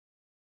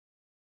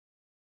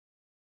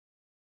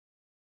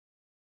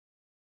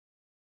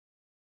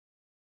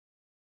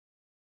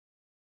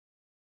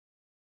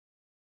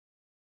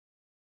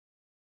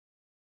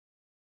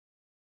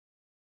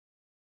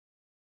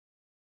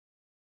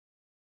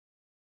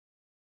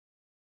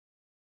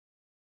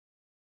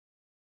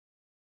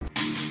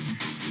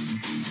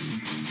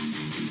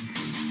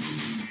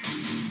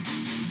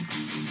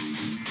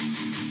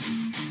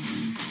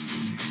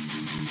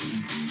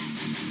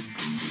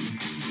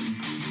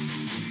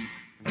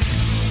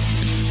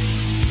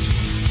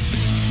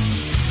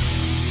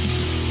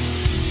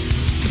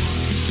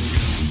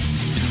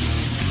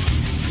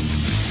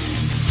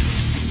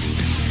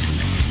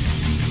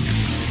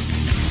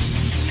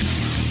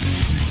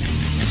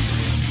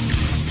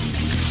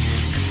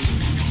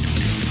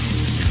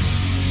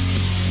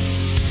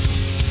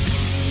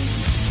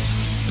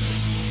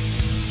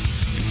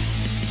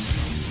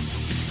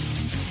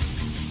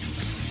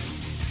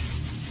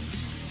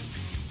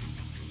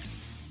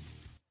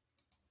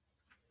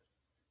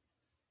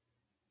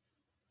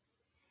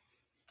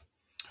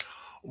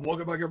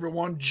Welcome back,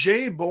 everyone.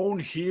 J Bone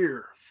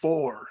here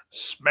for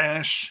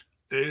Smash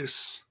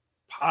This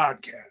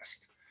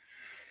Podcast.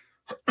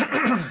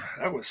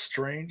 That was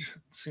strange.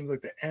 Seems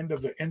like the end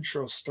of the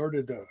intro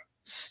started to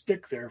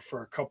stick there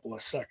for a couple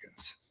of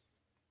seconds.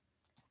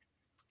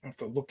 I have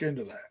to look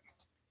into that.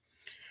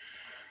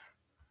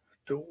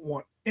 Don't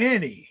want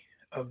any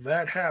of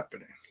that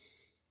happening.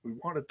 We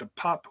want it to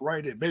pop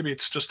right in. Maybe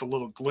it's just a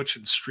little glitch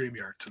in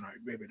StreamYard tonight.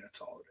 Maybe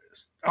that's all it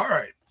is. All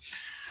right.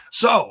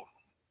 So,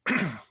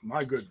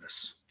 my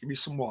goodness, give me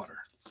some water.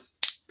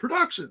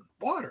 Production,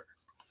 water.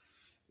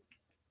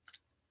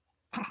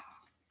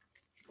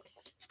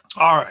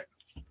 All right.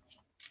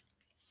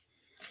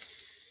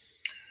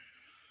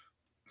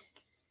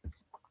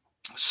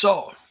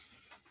 So,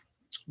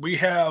 we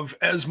have,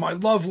 as my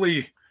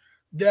lovely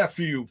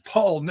nephew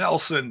Paul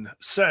Nelson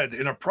said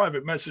in a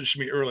private message to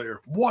me earlier,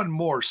 one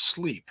more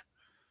sleep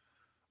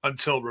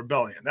until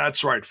Rebellion.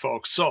 That's right,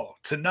 folks. So,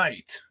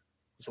 tonight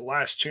was the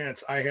last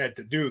chance I had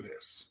to do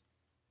this.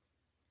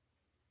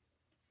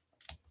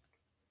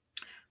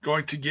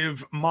 Going to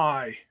give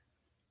my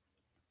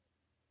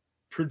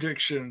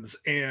predictions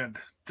and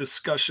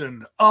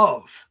discussion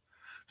of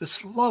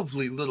this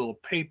lovely little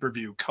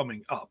pay-per-view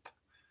coming up.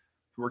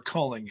 We're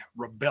calling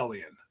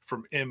Rebellion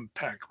from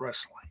Impact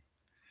Wrestling,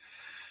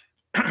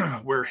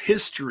 where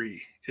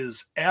history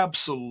is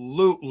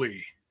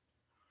absolutely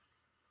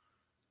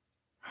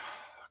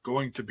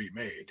going to be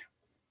made.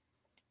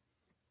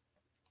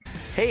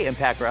 Hey,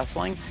 Impact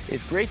Wrestling.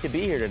 It's great to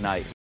be here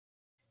tonight.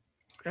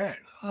 Hey,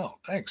 oh,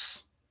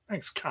 thanks.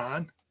 Thanks,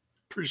 Con.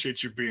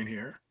 Appreciate you being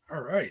here.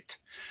 All right.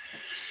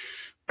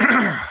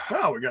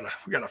 Oh, we got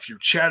a few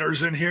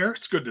chatters in here.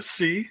 It's good to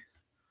see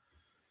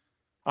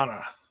on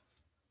a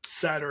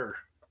Saturday.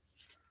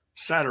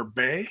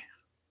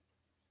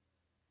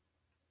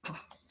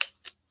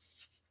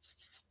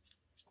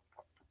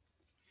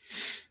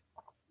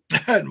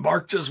 And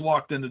Mark just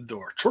walked in the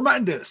door.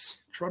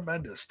 Tremendous.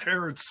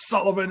 Terrence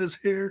Sullivan is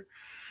here.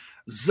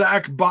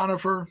 Zach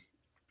Bonifer.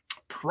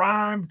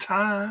 Prime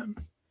Time.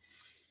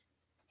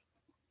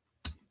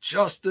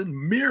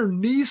 Justin Mir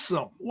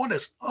Neeson. What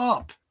is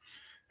up?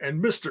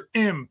 And Mr.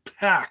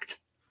 Impact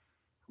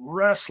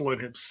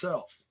Wrestling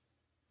himself.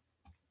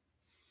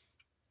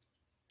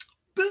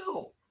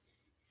 Bill.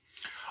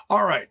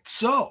 All right,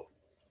 so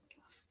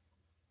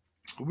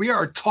we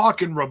are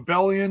talking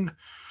Rebellion.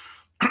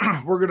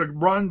 We're going to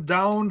run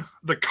down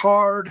the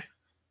card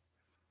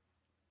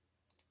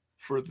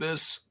for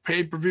this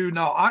pay-per-view.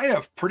 Now, I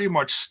have pretty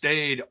much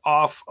stayed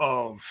off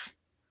of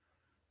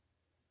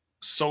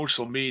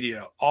social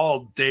media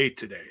all day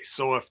today.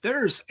 So if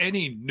there's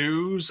any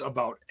news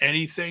about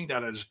anything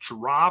that has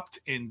dropped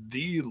in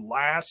the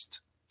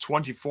last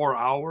 24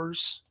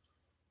 hours,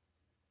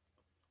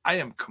 I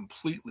am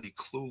completely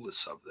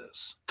clueless of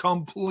this.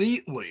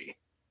 Completely.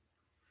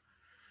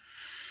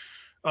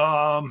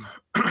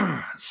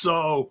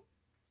 So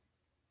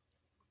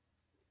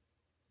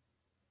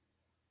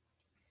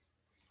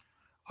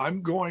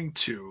I'm going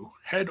to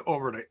head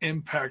over to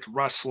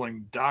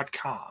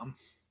impactwrestling.com,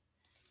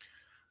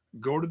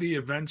 go to the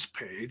events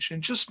page,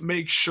 and just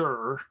make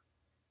sure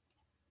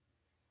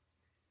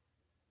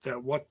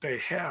that what they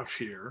have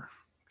here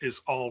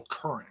is all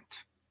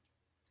current.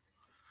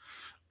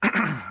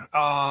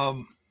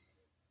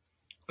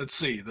 Let's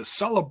see, the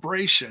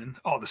celebration.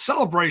 Oh, the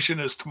celebration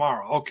is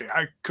tomorrow. Okay,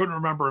 I couldn't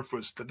remember if it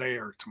was today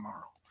or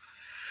tomorrow.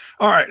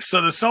 All right,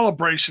 so the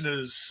celebration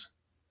is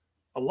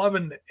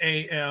 11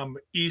 a.m.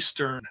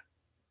 Eastern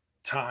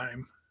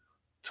time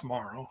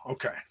tomorrow.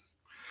 Okay.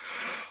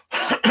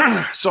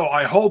 So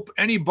I hope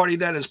anybody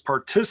that is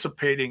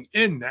participating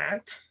in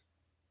that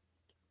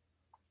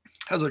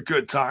has a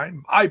good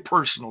time. I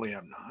personally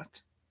am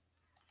not.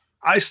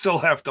 I still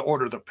have to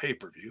order the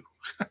pay-per-view.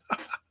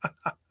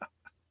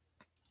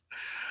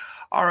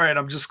 All right,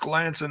 I'm just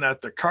glancing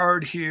at the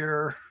card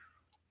here.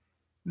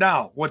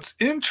 Now, what's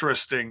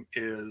interesting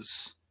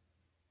is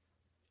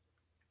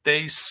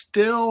they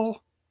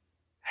still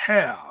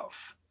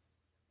have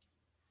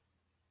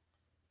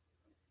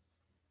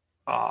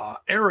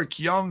Eric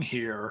Young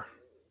here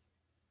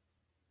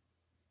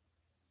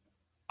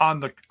on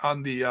the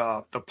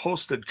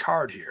posted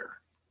card here.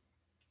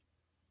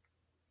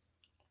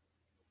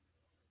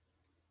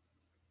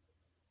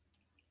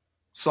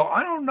 So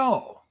I don't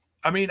know.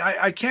 I mean,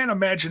 I can't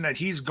imagine that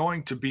he's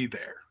going to be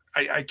there.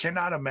 I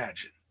cannot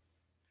imagine.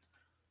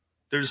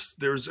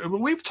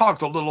 We've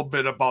talked a little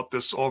bit about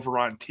this over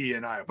on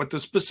TNI, but the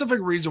specific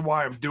reason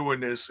why I'm doing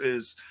this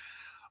is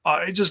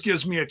it just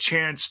gives me a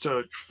chance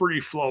to free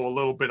flow a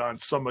little bit on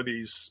some of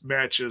these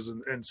matches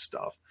and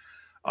stuff.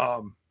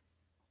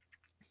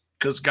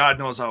 Because God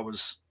knows I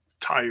was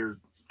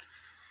tired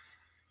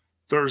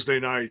Thursday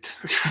night.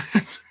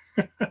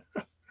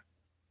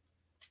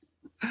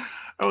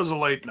 It was a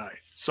late night.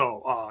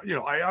 So,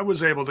 I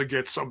was able to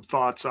get some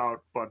thoughts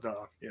out, but,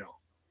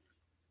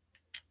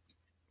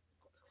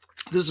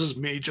 this is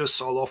me just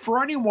solo.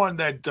 For anyone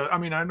that,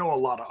 I know a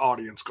lot of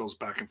audience goes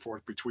back and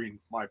forth between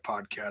my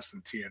podcast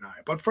and TNI,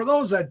 but for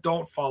those that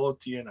don't follow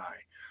TNI,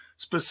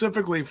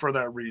 specifically for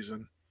that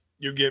reason,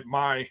 you get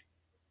my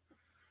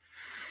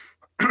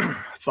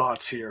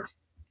thoughts here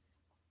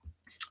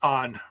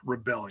on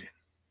Rebellion.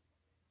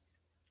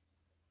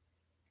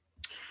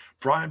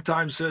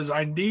 Primetime says,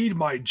 I need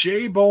my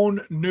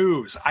J-Bone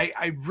news.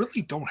 I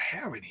really don't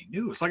have any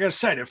news. Like I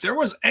said, if there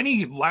was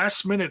any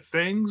last minute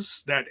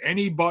things that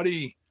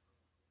anybody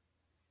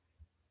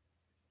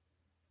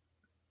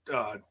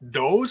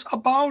knows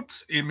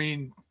about, I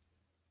mean,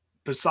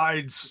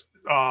 besides,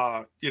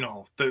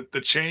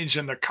 the change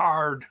in the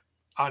card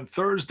on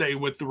Thursday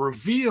with the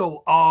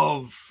reveal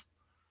of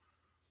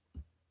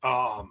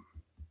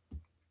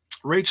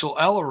Rachel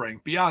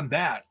Ellering, beyond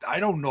that,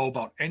 I don't know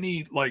about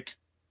any, like,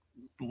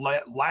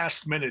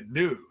 last minute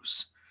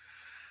news.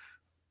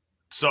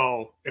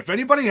 So if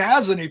anybody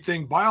has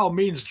anything, by all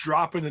means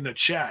drop it in the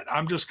chat.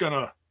 I'm just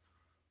gonna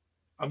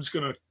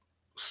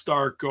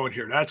start going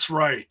here. That's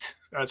right,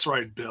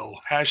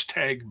 Bill.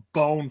 Hashtag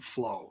bone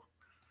flow.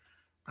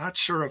 Not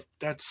sure if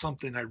that's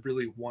something I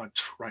really want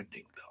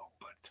trending though,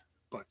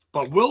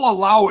 but we'll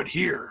allow it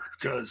here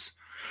because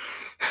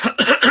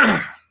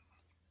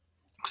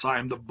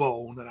I'm the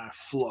bone and I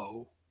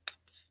flow,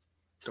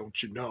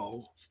 don't you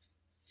know?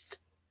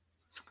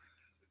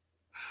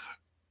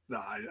 No,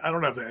 I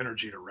don't have the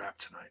energy to rap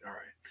tonight. All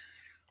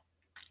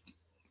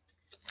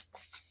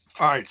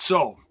right.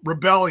 So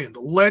Rebellion.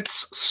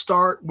 Let's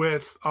start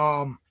with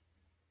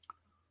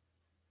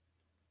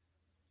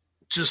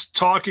just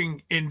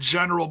talking in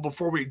general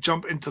before we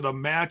jump into the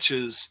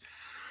matches.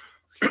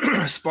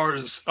 As far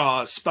as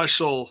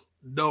special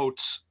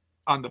notes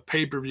on the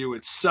pay-per-view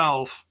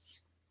itself,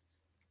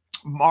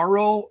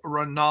 Mauro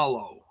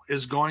Ranallo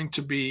is going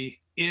to be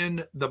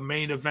in the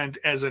main event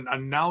as an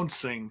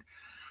announcing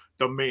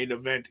the main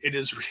event. It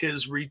is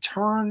his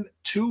return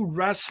to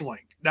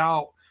wrestling.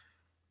 Now,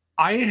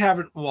 I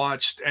haven't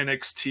watched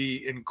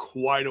NXT in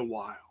quite a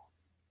while,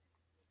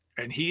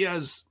 and he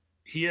has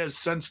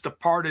since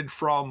departed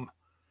from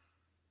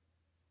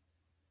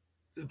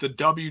the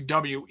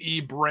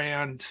WWE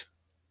brand.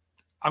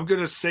 I'm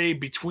going to say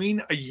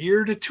between a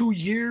year to 2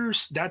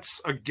 years. That's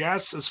a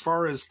guess as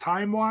far as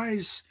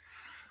time-wise.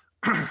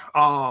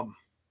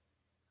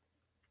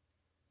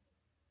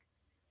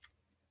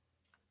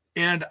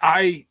 And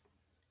I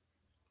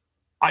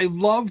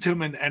loved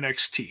him in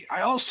NXT.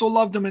 I also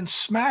loved him in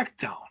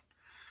SmackDown.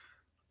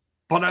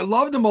 But I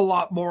loved him a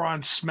lot more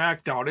on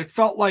SmackDown. It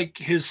felt like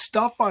his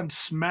stuff on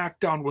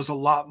SmackDown was a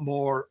lot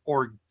more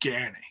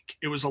organic.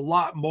 It was a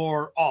lot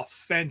more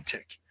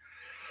authentic.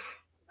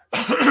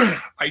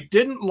 I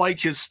didn't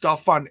like his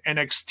stuff on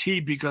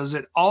NXT because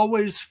it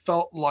always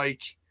felt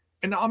like,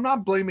 and I'm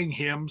not blaming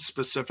him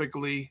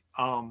specifically,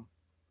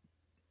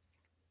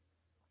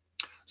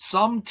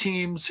 some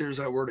teams, here's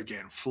that word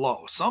again,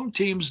 flow. Some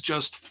teams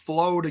just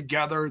flow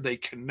together. They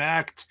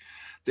connect.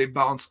 They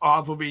bounce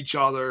off of each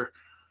other.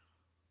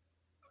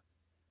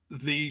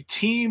 The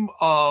team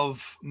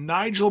of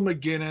Nigel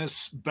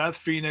McGuinness, Beth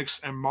Phoenix,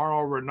 and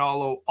Mauro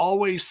Ranallo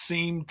always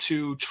seem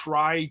to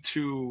try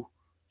to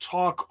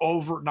talk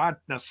over, not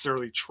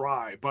necessarily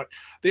try, but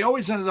they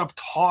always ended up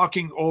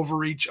talking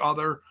over each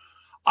other.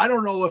 I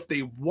don't know if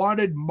they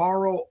wanted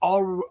Mauro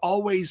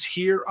always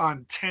here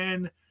on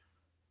 10,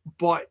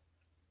 but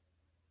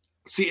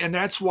see, and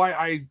that's why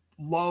I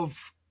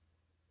love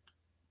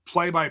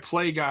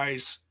play-by-play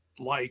guys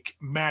like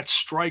Matt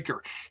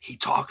Stryker. He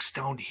talks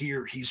down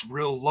here, he's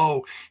real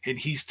low, and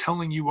he's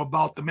telling you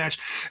about the match.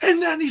 And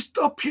then he's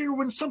up here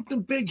when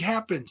something big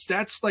happens.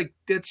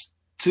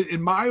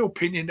 In my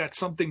opinion, that's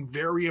something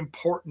very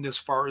important as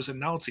far as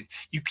announcing.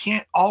 You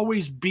can't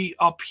always be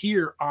up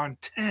here on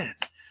 10.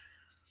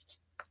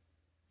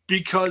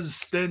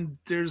 Because then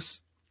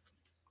there's,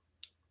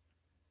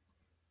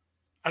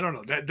 I don't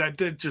know,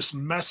 that just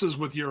messes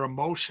with your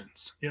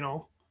emotions, you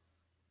know?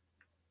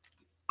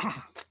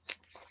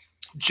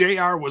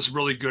 JR was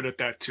really good at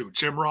that too.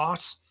 Jim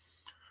Ross.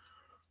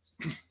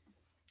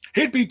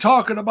 He'd be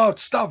talking about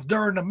stuff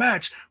during the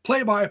match,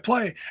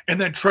 play-by-play,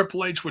 and then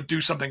Triple H would do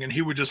something and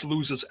he would just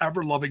lose his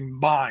ever-loving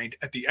mind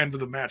at the end of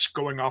the match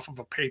going off of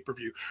a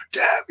pay-per-view.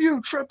 Damn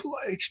you, Triple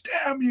H,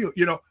 damn you.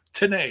 You know,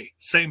 Tenay,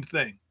 same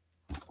thing.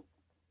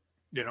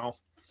 You know?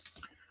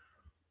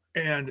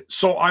 And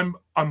so I'm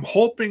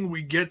hoping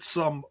we get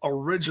some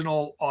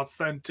original,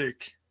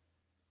 authentic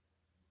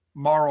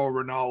Mauro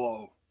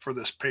Ranallo for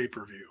this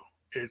pay-per-view.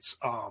 It's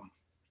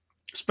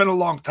been a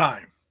long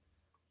time.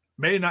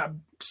 May not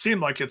seem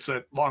like it's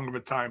a long of a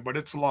time, but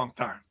it's a long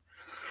time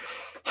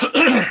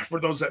for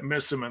those that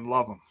miss him and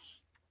love him.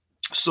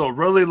 So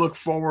really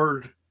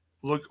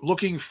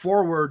looking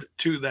forward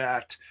to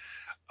that.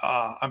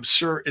 I'm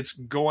sure it's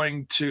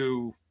going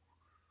to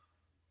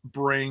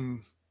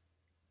bring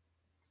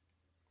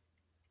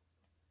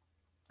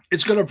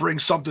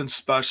something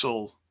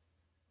special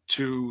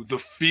to the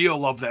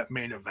feel of that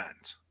main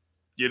event.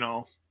 You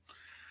know,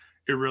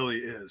 it really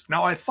is.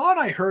 Now, I thought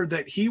I heard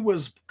that he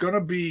was going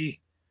to be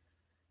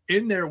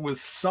in there with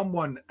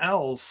someone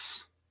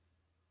else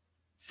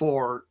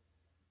for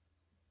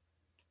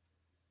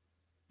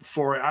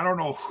I don't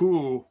know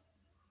who.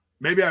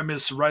 Maybe I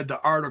misread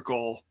the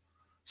article.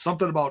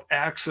 Something about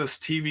Access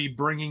TV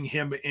bringing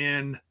him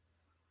in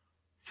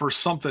for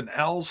something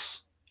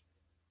else.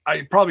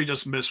 I probably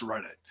just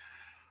misread it.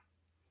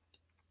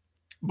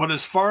 But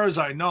as far as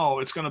I know,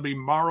 it's going to be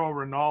Mauro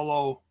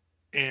Ranallo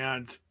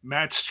and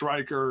Matt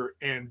Striker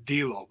and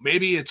D'Lo.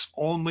 Maybe it's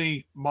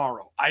only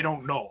Mauro. I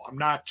don't know. I'm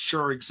not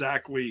sure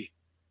exactly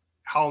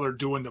how they're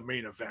doing the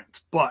main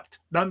event. But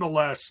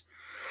nonetheless,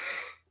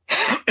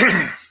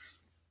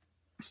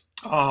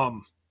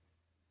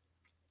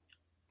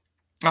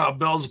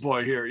 Bell's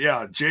boy here.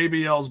 Yeah,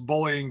 JBL's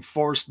bullying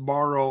forced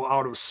Mauro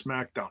out of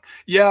SmackDown.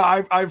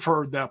 Yeah, I've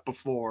heard that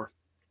before.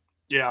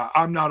 Yeah,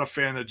 I'm not a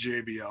fan of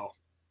JBL.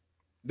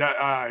 That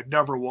I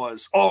never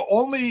was. Oh,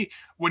 only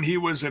when he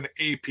was an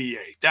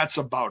APA. That's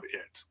about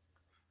it.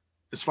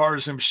 As far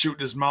as him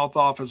shooting his mouth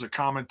off as a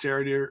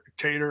commentator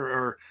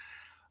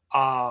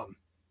or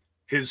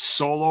his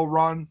solo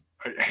run,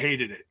 I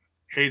hated it.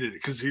 Hated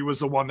it because he was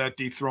the one that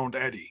dethroned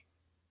Eddie.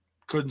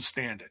 Couldn't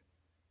stand it.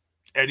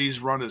 Eddie's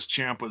run as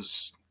champ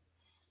was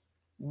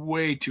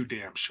way too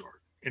damn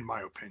short, in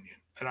my opinion.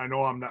 And I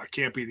know I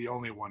can't be the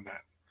only one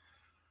that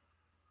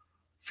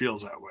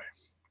feels that way.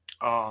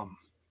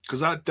 Because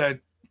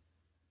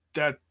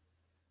that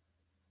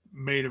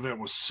main event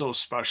was so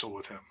special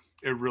with him.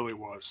 It really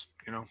was,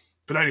 you know.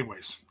 But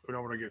anyways, we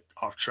don't want to get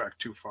off track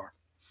too far.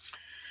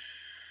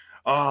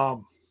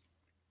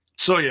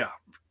 So yeah,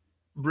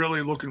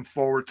 really looking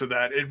forward to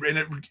that.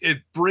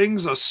 It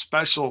brings a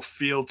special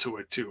feel to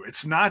it too.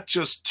 It's not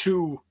just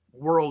two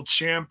world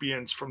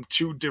champions from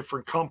two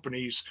different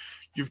companies.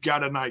 You've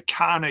got an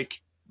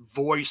iconic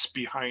voice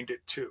behind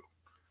it too.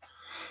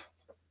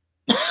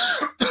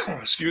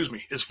 Excuse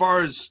me. As far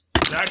as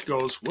that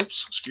goes,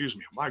 whoops, excuse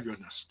me. My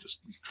goodness, just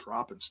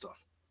dropping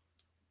stuff.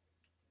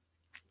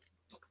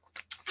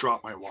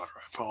 Drop my water.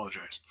 I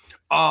apologize.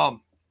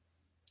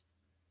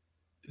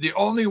 The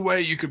only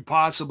way you could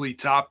possibly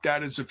top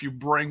that is if you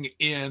bring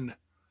in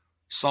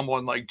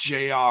someone like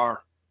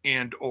JR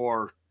and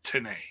or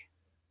Tenay.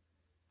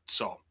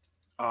 So,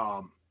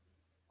 but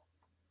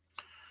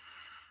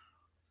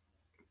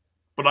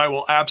I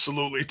will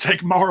absolutely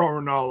take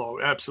Mauro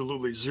Ranallo.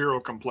 Absolutely zero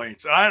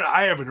complaints.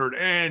 I haven't heard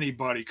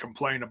anybody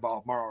complain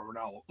about Mauro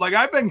Ranallo. Like,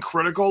 I've been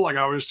critical, like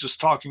I was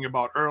just talking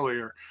about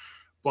earlier,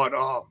 but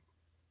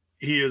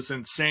he is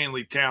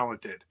insanely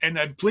talented.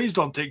 And please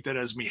don't take that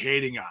as me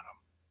hating on him.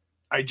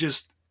 I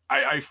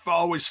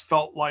always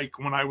felt like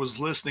when I was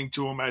listening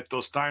to him at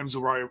those times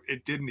where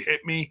it didn't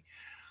hit me,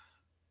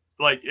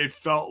 like it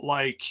felt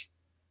like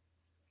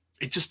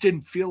it just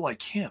didn't feel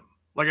like him.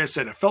 Like I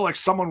said, it felt like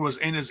someone was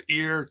in his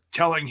ear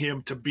telling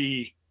him to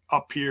be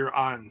up here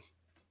on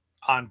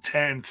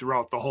 10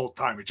 throughout the whole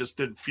time. It just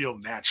didn't feel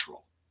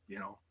natural, you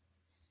know,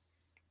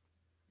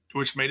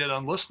 which made it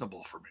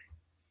unlistenable for me.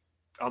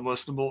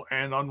 Unlistenable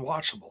and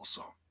unwatchable.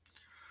 So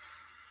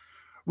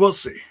we'll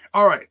see.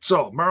 All right.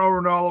 So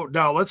Mauro Ranallo.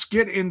 Now let's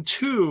get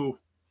into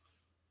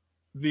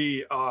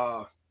the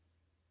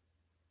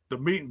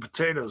meat and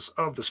potatoes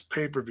of this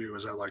pay-per-view,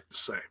 as I like to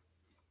say.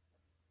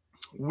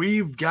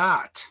 We've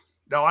got,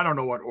 now I don't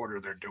know what order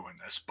they're doing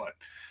this, but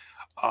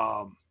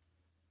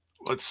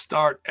let's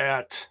start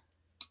at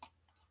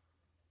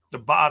the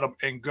bottom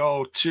and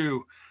go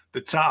to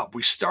the top.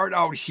 We start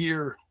out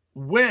here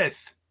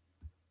with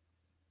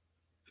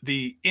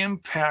the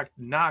Impact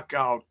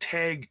Knockout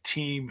Tag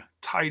Team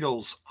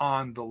titles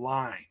on the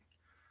line.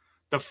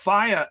 The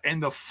Fire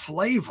and the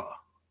Flavor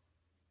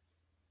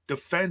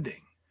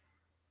defending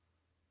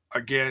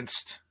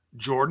against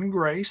Jordynne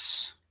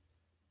Grace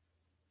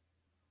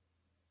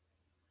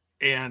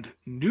and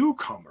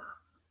newcomer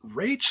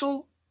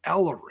Rachel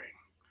Ellering.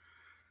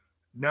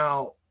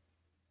 Now,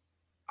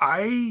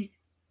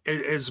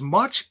 as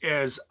much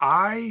as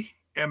I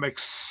am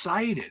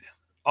excited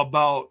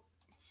about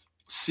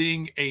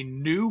seeing a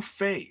new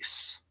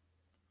face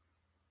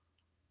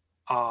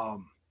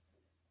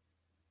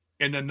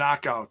in the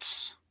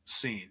knockouts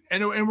scene,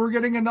 and we're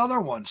getting another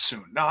one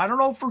soon. Now, I don't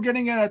know if we're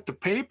getting it at the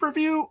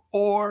pay-per-view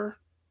or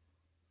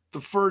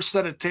the first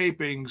set of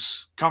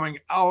tapings coming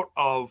out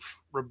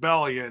of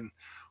Rebellion.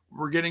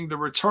 We're getting the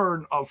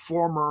return of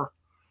former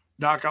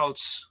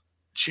Knockouts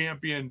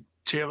champion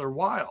Taylor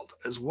Wilde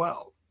as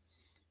well.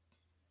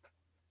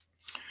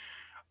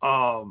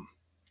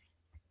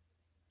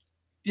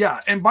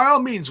 Yeah, and by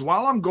all means,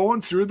 while I'm going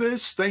through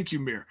this, thank you,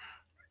 Mir.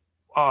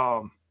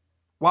 While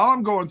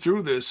I'm going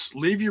through this,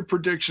 leave your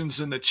predictions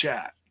in the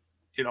chat,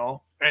 you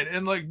know,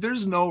 and like,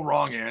 there's no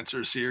wrong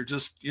answers here.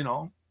 Just, you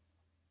know,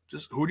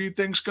 just who do you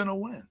think's going to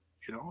win?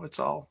 You know, it's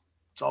all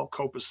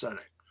copacetic.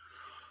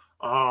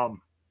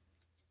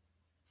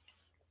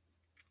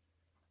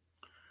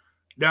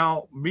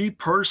 Now, me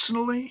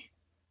personally,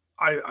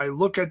 I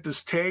look at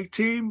this tag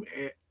team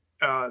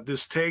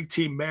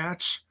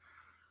match,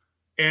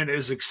 and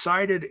as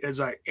excited as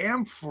I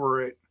am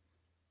for it,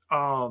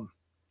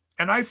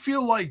 and I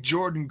feel like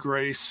Jordynne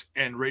Grace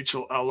and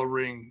Rachel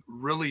Ellering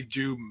really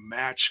do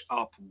match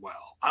up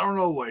well. I don't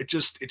know, it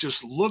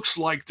just looks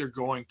like they're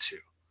going to.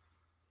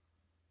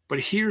 But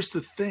here's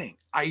the thing.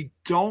 I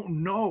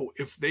don't know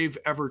if they've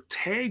ever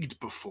tagged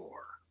before.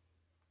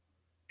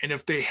 And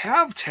if they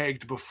have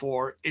tagged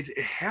before, it's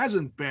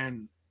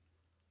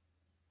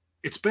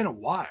been a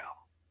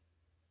while.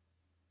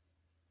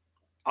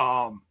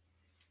 Um,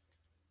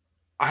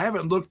 I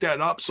haven't looked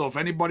that up, so if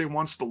anybody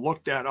wants to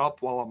look that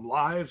up while I'm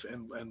live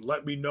and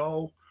let me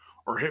know,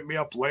 or hit me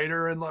up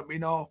later and let me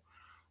know.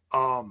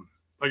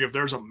 Like if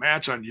there's a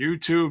match on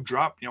YouTube,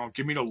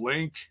 give me the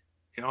link,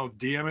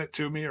 DM it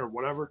to me or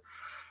whatever.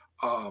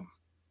 Um,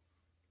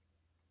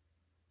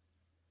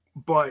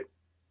 but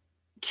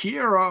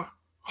Kiera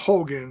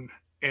Hogan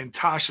and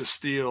Tasha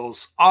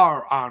Steelz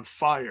are on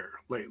fire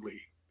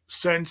lately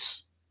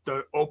since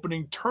the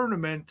opening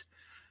tournament,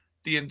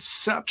 the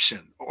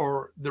inception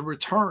or the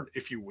return,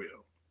 if you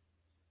will,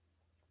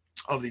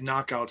 of the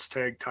Knockouts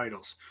tag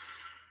titles.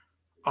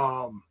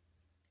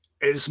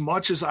 As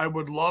much as I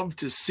would love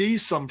to see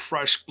some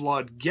fresh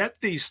blood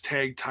get these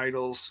tag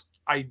titles,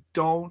 I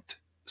don't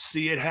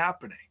see it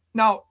happening.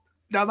 Now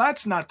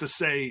that's not to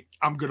say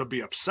I'm going to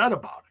be upset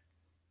about it.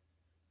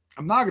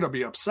 I'm not going to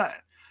be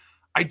upset.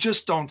 I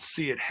just don't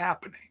see it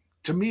happening.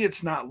 To me,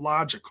 it's not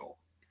logical.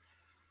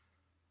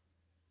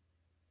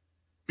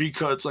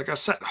 Because, like I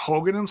said,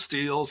 Hogan and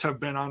Steelz have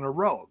been on a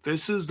roll.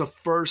 This is the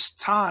first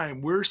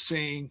time we're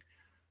seeing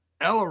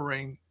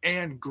Ellering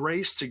and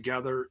Grace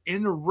together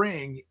in a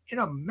ring in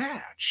a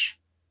match.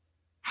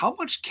 How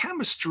much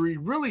chemistry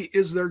really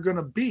is there going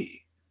to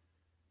be?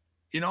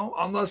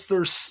 Unless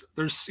there's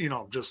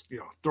just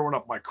throwing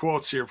up my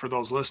quotes here for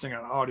those listening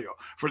on audio.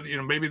 For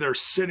maybe they're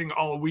sitting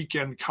all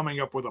weekend coming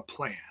up with a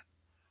plan.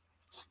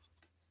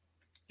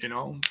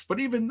 But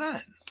even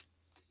then,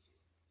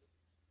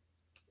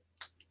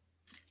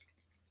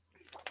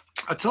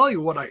 I'll tell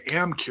you what I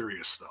am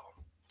curious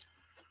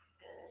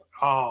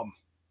though.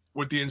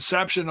 With the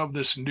inception of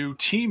this new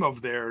team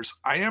of theirs,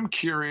 I am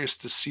curious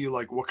to see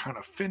like what kind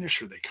of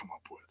finisher they come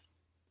up with.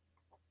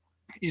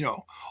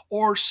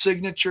 Or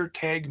signature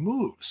tag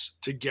moves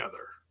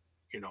together,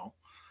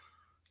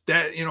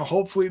 that,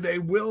 hopefully they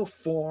will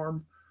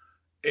form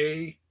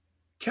a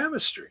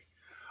chemistry.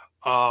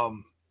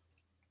 But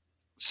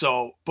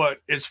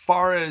as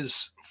far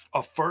as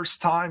a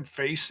first time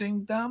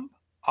facing them,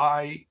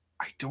 I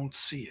don't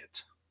see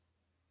it.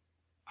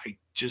 I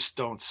just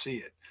don't see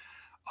it.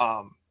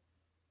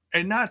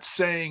 And not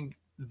saying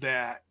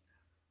that,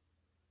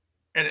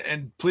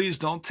 and please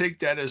don't take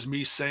that as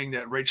me saying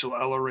that Rachel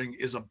Ellering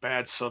is a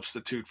bad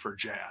substitute for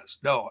Jazz.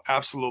 No,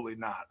 absolutely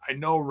not. I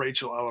know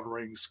Rachel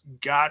Ellering's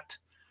got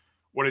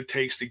what it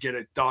takes to get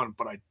it done,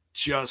 but I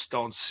just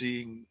don't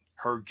see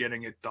her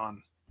getting it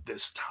done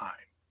this time.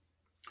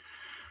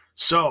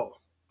 So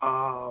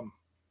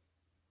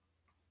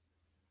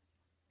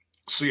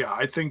yeah,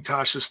 I think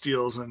Tasha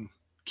Steelz and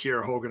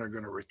Kiera Hogan are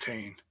going to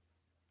retain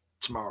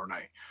tomorrow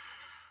night.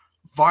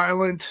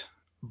 Violent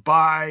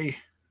by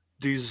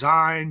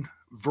Design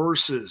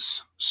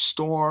versus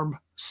Storm,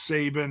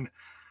 Sabin,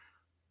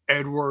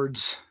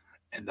 Edwards,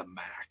 and the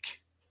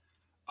Mac.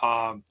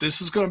 This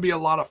is going to be a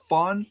lot of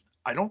fun.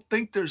 I don't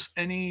think there's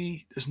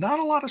not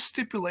a lot of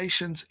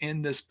stipulations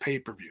in this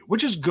pay-per-view,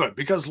 which is good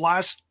because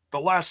the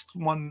last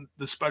one,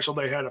 the special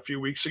they had a few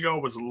weeks ago,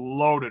 was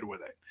loaded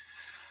with it.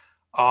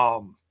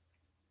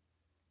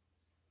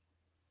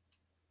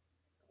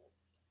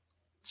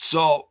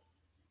 So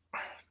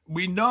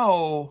we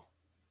know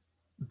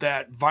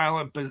that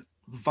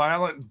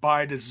Violent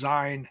by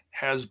Design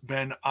has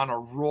been on a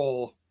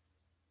roll,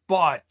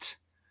 but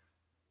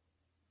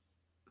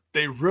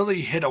they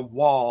really hit a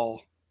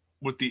wall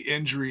with the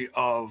injury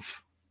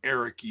of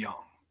Eric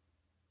Young.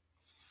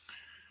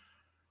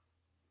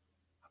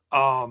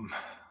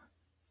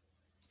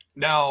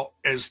 Now,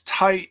 as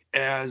tight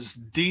as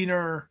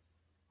Diener,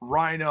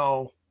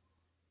 Rhino,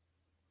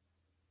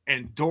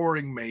 and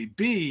Doring may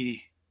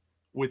be,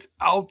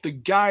 without the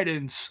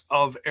guidance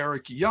of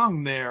Eric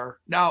Young there,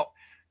 now,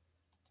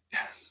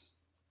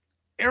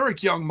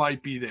 Eric Young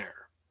might be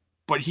there,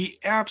 but he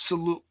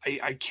absolutely,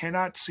 I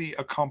cannot see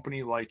a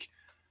company like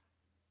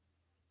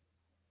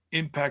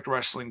Impact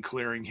Wrestling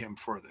clearing him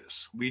for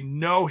this. We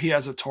know he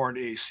has a torn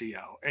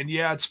ACL, and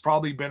yeah, it's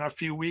probably been a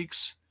few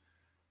weeks,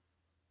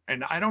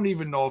 and I don't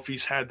even know if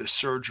he's had the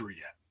surgery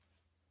yet.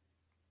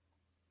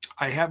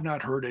 I have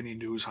not heard any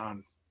news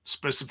on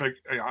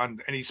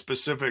any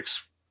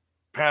specifics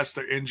past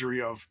the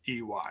injury of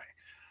EY,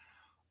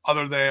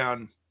 other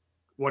than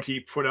what he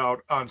put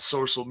out on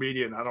social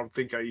media, and I don't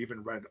think I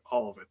even read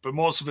all of it, but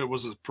most of it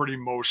was a pretty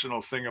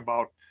emotional thing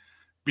about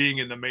being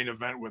in the main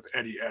event with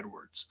Eddie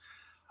Edwards.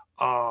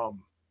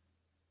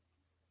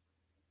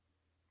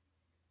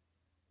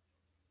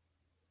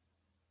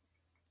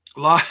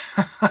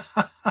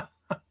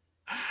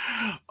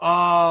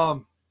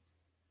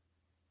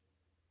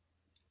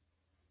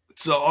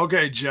 So,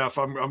 okay, Jeff,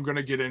 I'm going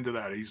to get into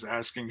that. He's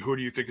asking, who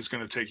do you think is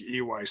going to take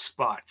EY's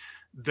spot?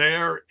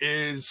 There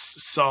is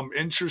some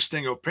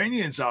interesting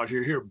opinions out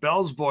here. Here,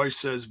 Bell's Boy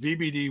says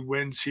VBD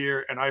wins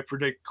here, and I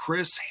predict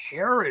Chris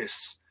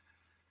Harris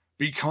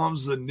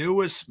becomes the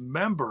newest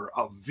member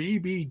of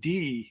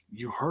VBD.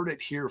 You heard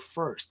it here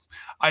first.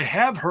 I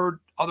have heard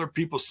other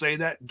people say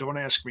that. Don't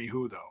ask me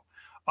who, though.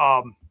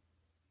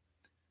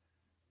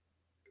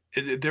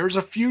 There's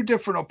a few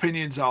different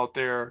opinions out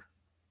there.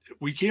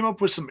 We came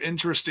up with some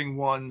interesting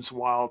ones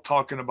while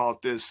talking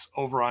about this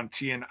over on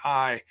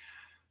TNI.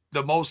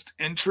 The most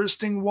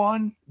interesting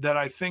one that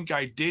I think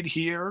I did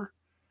hear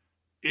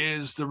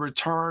is the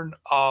return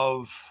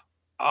of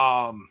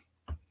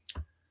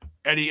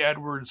Eddie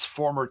Edwards'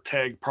 former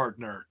tag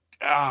partner.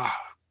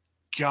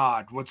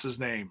 God, what's his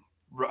name?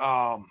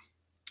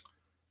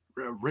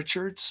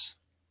 Richards?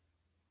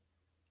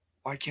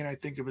 Why can't I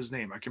think of his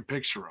name? I can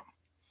picture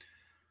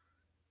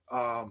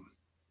him.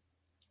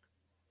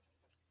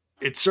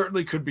 It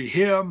certainly could be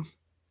him.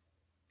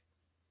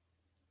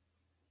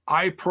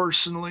 I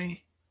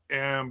personally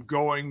am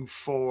going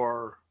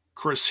for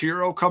Chris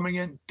Hero coming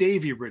in.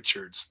 Davey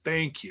Richards,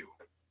 thank you.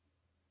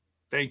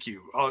 Thank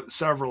you.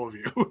 Several of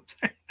you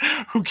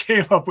who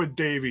came up with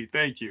Davey.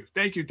 Thank you.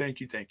 Thank you. Thank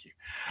you. Thank you.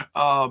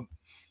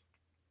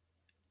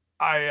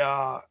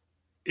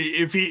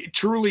 If he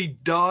truly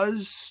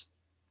does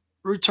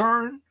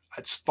return,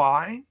 that's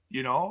fine.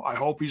 You know, I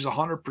hope he's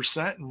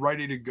 100% and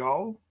ready to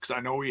go, because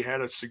I know he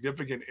had a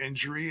significant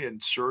injury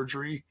and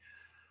surgery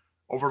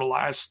over the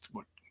last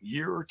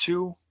year or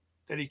two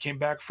that he came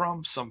back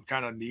from, some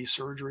kind of knee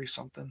surgery,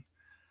 something.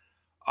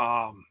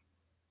 And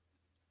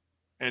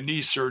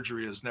knee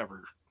surgery is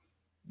never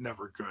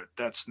good.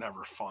 That's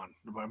never fun.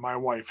 My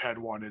wife had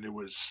one, and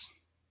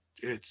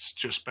it's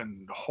just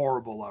been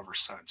horrible ever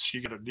since.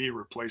 She got a knee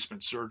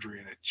replacement surgery,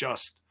 and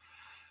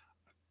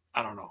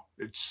I don't know.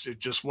 It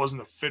just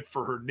wasn't a fit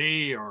for her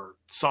knee or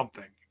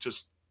something.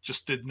 Just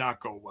did not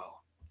go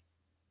well.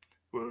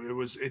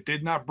 It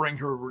did not bring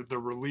her the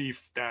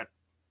relief that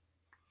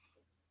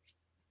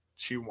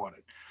she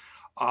wanted,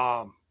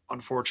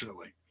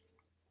 unfortunately.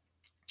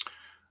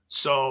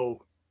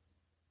 So,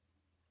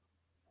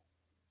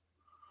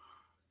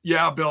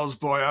 yeah, Bell's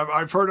boy.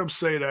 I've heard him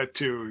say that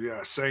too.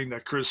 Yeah, saying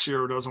that Chris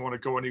Hero doesn't want to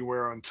go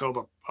anywhere until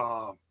the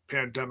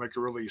pandemic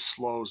really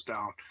slows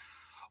down.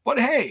 But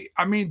hey,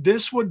 I mean,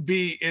 this would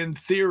be, in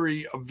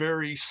theory, a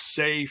very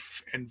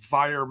safe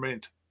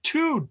environment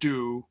to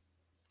do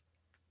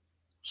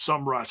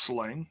some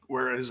wrestling,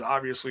 whereas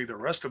obviously the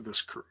rest of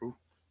this crew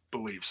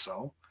believes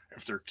so.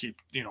 If they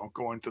keep,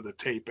 going to the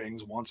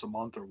tapings once a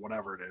month or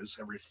whatever it is,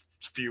 every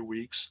few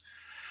weeks.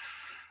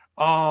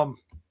 So,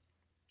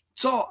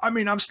 I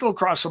mean, I'm still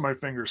crossing my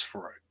fingers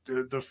for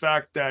it. The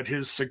fact that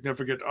his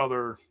significant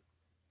other,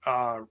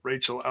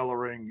 Rachel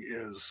Ellering,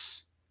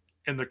 is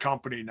in the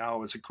company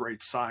now is a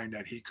great sign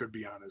that he could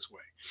be on his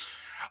way.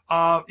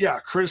 Yeah,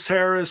 Chris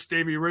Harris,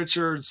 Davey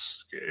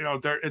Richards,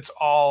 it's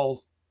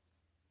all,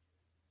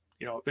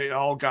 they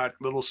all got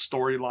little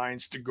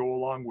storylines to go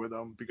along with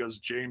them, because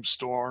James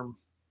Storm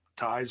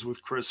ties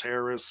with Chris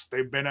Harris.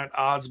 They've been at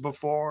odds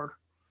before.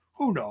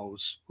 Who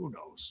knows?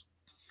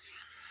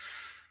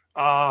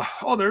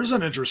 There's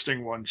an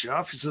interesting one,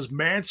 Jeff. He says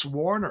Mance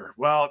Warner.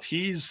 Well,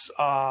 he's,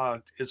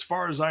 as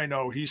far as I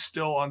know, he's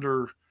still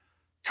under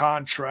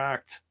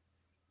contract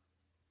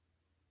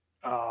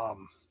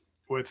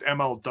with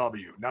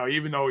MLW. Now,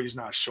 even though he's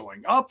not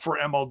showing up for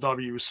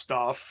MLW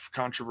stuff,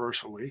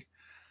 controversially,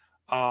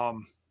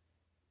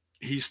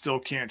 he still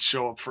can't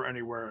show up for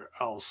anywhere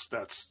else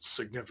that's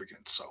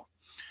significant. So,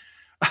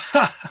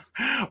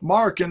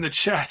 Mark in the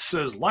chat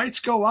says, lights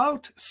go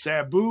out,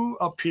 Sabu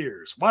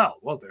appears. Well,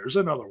 there's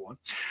another one.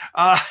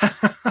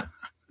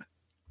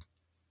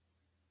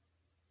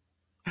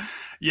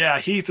 Yeah,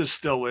 Heath is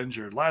still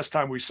injured. Last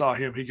time we saw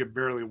him, he could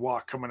barely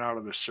walk coming out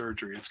of the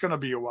surgery. It's going to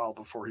be a while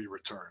before he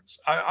returns.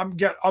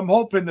 I'm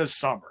hoping this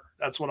summer.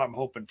 That's what I'm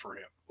hoping for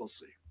him. We'll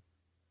see.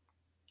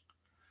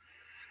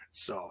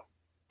 So,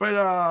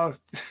 but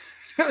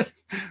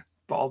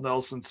Paul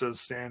Nelson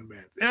says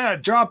Sandman. Yeah,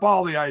 drop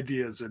all the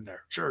ideas in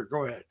there. Sure,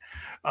 go ahead.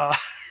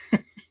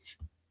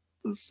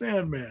 The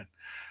Sandman,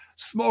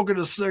 smoking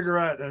a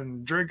cigarette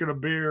and drinking a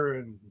beer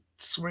and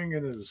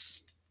swinging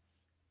his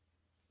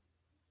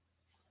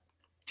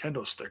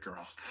kendo stick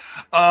around.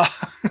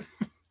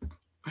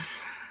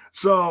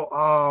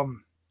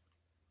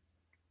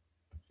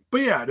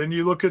 But yeah, then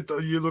you look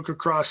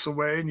across the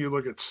way and you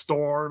look at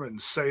Storm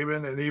and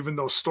Sabin, and even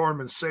though Storm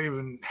and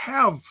Sabin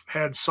have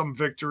had some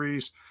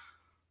victories,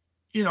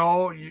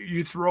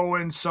 you throw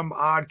in some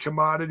odd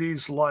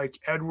commodities like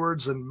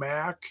Edwards and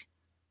Mac,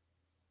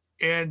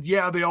 and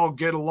yeah, they all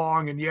get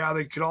along, and yeah,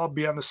 they could all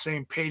be on the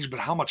same page, but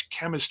how much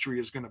chemistry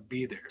is going to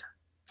be there?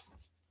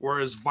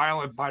 Whereas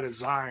Violent by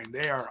Design,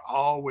 they are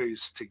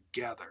always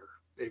together.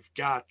 They've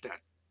got that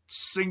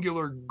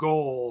singular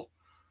goal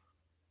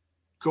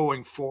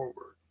going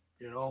forward.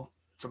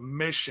 It's a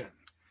mission.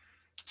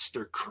 It's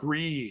their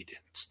creed.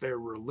 It's their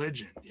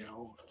religion.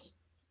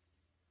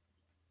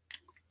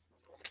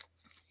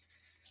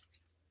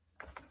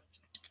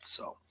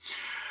 So,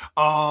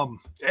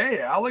 hey,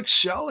 Alex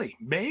Shelley,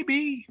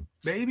 maybe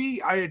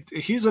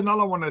he's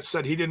another one that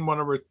said he didn't want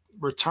to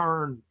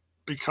return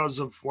because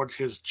of what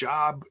his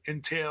job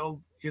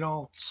entailed,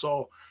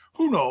 so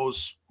who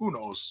knows?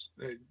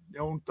 They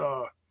don't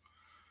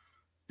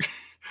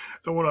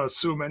want to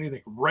assume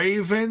anything.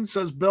 Raven,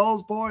 says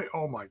Bell's boy.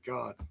 Oh my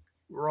God,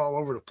 we're all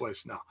over the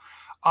place now.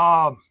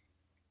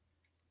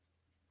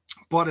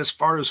 But as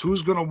far as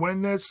who's going to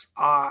win this,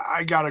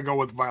 I got to go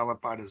with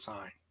Violent by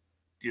Design.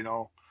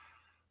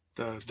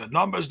 The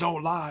numbers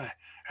don't lie,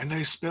 and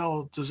they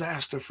spell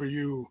disaster for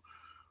you.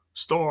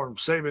 Storm,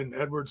 Saban,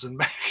 Edwards, and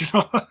Mac.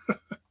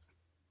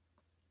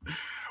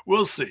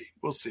 We'll see.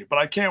 We'll see. But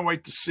I can't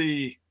wait to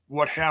see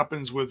what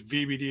happens with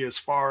VBD as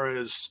far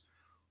as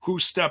who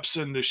steps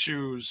in the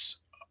shoes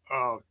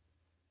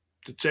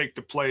to take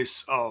the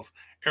place of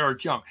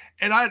Eric Young.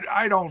 And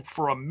I don't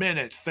for a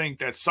minute think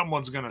that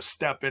someone's going to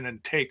step in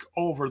and take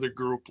over the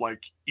group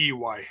like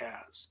EY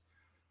has.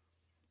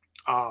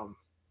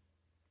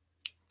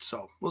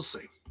 So we'll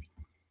see.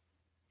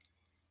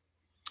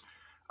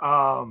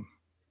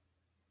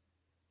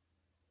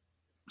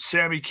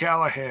 Sami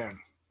Callihan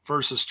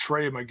versus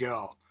Trey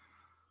Miguel.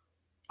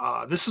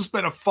 This has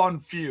been a fun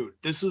feud.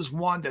 This is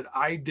one that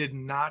I did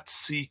not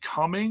see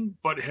coming,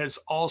 but has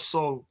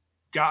also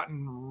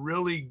gotten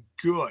really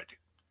good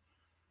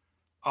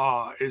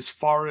as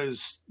far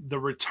as the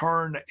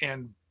return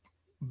and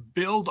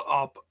build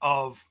up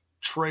of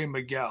Trey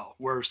Miguel,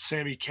 where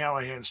Sami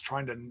Callihan's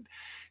trying to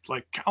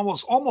like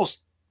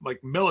almost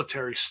like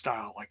military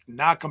style, like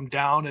knock him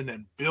down and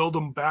then build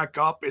him back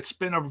up. It's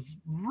been a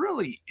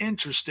really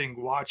interesting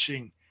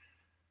watching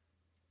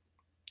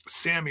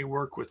Sami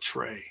work with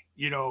Trey,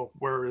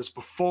 whereas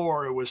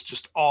before it was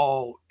just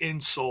all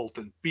insult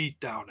and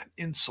beatdown and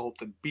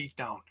insult and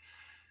beatdown.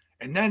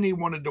 And then he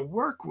wanted to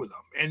work with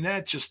him. And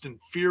that just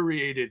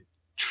infuriated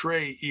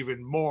Trey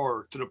even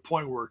more, to the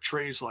point where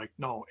Trey's like,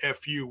 no,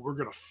 F you, we're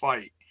going to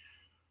fight.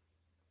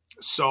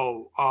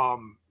 So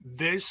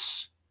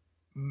this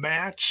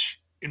match,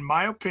 in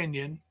my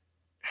opinion,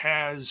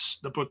 has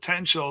the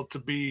potential to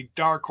be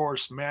dark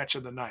horse match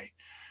of the night.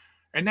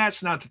 And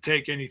that's not to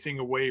take anything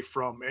away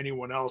from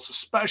anyone else,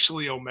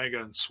 especially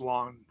Omega and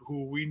Swan,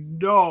 who we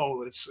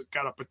know it's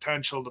got a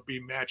potential to be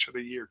match of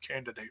the year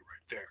candidate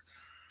right there.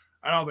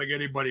 I don't think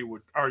anybody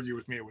would argue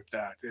with me with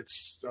that.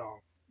 It's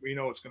we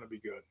know it's going to be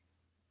good.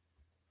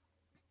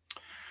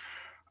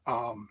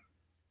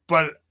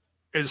 But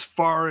as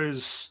far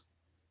as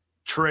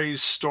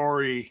Trey's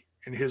story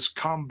and his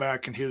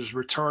comeback and his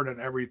return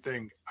and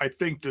everything, I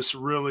think this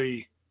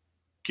really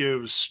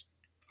gives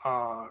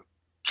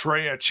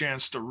Trey a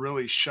chance to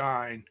really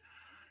shine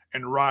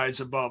and rise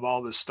above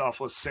all this stuff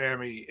with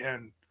Sami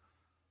and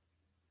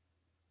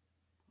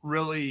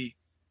really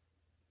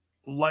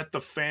let the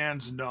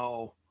fans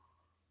know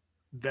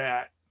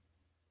that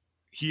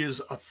he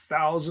is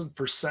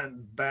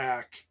 1,000%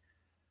 back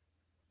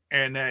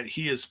and that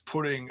he is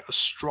putting a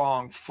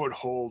strong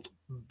foothold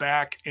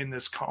back in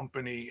this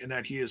company and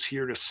that he is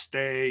here to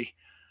stay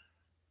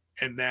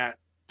and that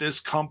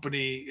this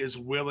company is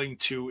willing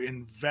to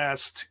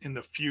invest in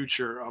the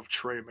future of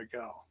Trey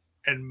Miguel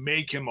and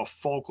make him a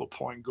focal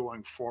point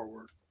going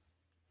forward,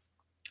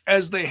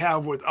 as they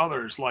have with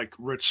others like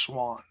Rich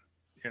Swann,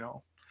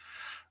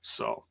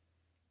 So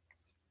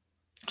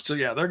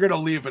yeah, they're going to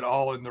leave it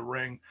all in the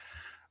ring.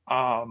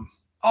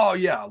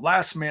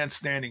 Last man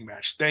standing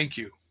match. Thank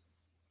you.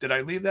 Did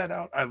I leave that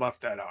out? I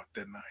left that out,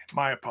 didn't I?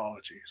 My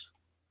apologies.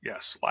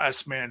 Yes,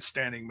 last man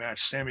standing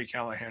match, Sami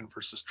Callihan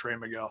versus Trey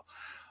Miguel.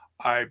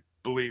 I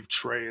believe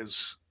Trey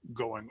is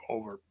going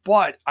over.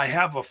 But I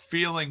have a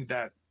feeling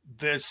that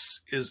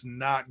this is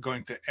not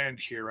going to end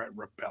here at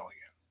Rebellion.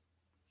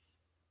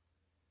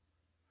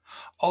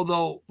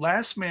 Although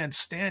last man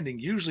standing,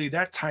 usually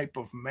that type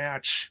of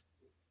match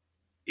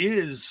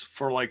is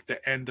for like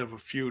the end of a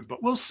feud,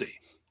 but we'll see.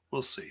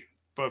 We'll see.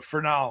 But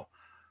for now,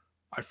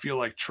 I feel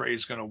like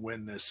Trey's going to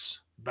win this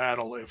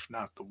battle, if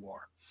not the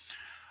war.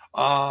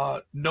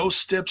 No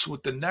stips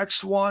with the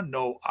next one.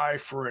 No eye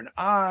for an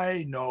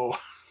eye. No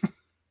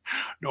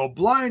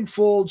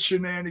blindfold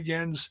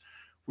shenanigans.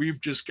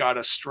 We've just got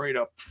a straight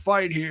up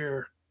fight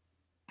here.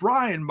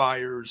 Brian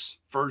Myers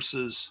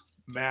versus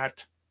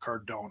Matt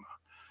Cardona.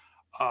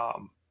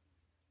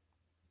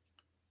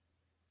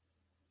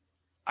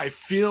 I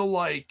feel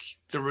like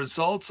the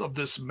results of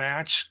this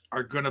match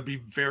are going to be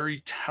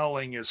very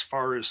telling as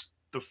far as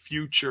the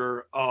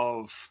future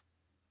of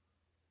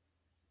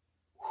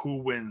who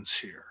wins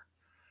here.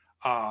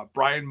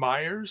 Brian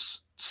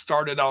Myers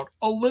started out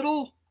a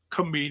little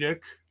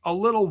comedic, a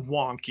little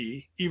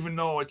wonky, even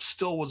though it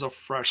still was a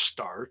fresh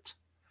start.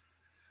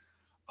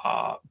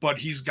 But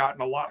he's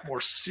gotten a lot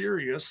more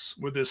serious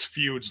with his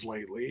feuds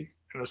lately,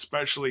 and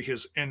especially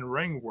his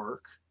in-ring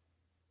work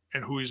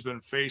and who he's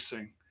been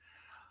facing.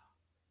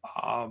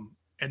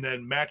 And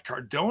then Matt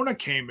Cardona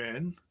came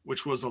in,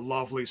 which was a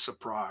lovely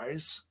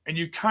surprise. And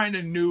you kind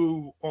of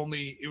knew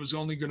it was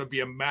only going to be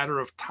a matter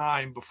of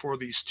time before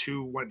these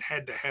two went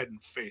head to head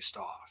and faced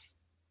off.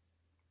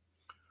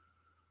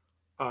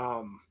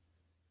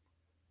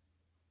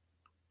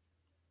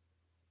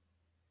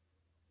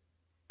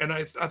 And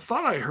I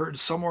thought I heard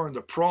somewhere in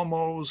the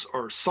promos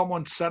or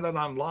someone said it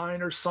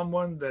online or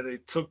someone that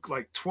it took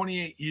like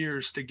 28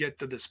 years to get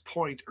to this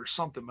point or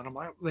something. And I'm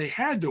like, they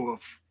had to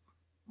have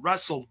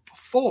wrestled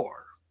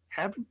before,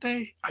 haven't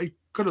they? I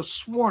could have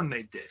sworn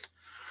they did.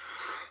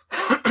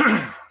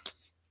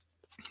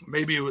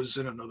 Maybe it was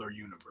in another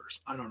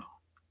universe. I don't know.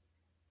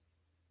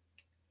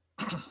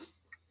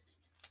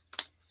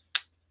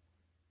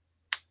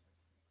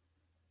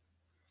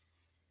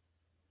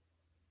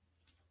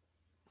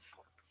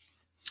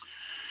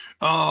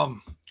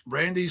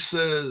 Randy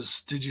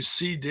says, did you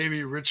see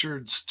Davey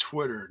Richards'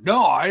 Twitter?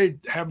 No, I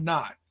have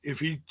not. If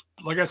he,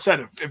 like I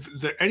said, if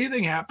there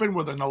anything happened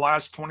within the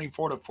last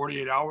 24 to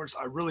 48 hours,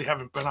 I really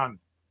haven't been on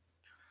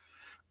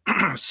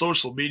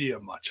social media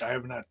much. I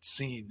have not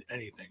seen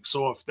anything.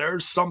 So if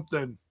there's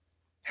something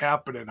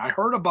happening, I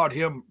heard about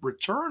him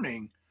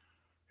returning,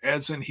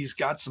 as in he's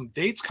got some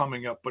dates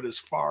coming up, but as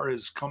far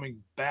as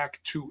coming back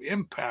to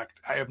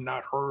Impact, I have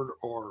not heard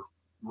or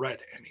read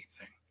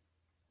anything.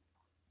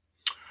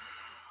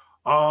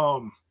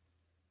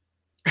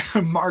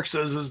 Mark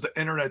says, is the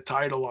internet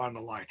title on the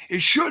line?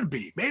 It should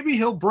be. Maybe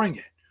he'll bring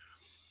it.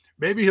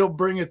 Maybe he'll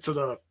bring it to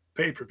the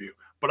pay-per-view.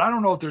 But I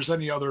don't know if there's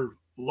any other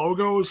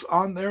logos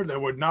on there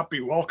that would not be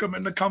welcome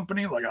in the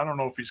company. Like, I don't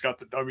know if he's got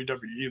the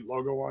WWE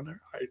logo on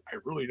there. I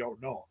really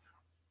don't know.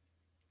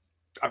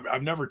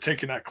 I've never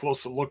taken that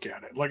close a look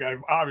at it. Like,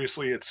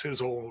 obviously it's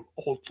his old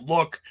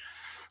look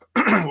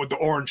with the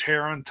orange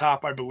hair on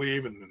top, I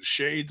believe, and the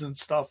shades and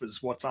stuff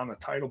is what's on the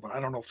title. But I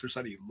don't know if there's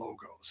any logos.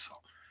 So,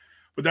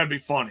 but that'd be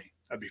funny.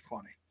 That'd be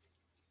funny.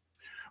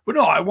 But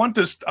no, I want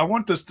this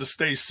to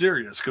stay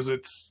serious, because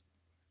it's,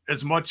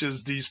 as much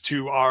as these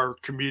two are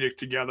comedic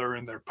together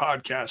in their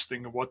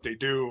podcasting and what they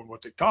do and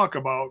what they talk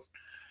about,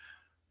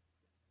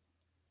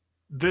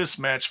 this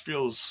match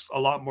feels a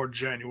lot more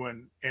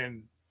genuine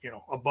and,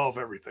 above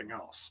everything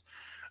else.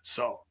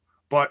 So,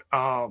 but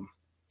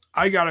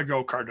I gotta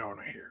go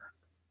Cardona here.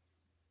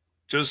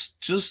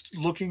 Just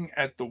looking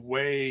at the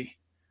way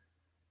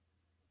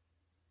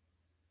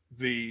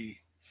the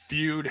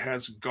feud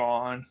has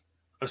gone,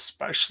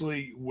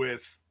 especially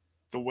with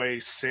the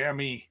way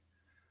Sammy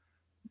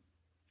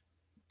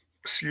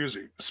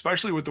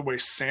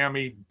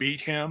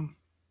beat him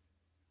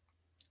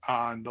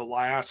on the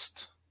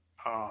last,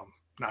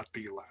 not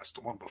the last,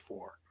 the one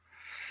before,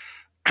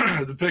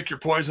 the Pick Your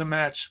Poison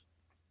match.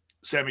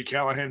 Sammy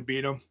Callahan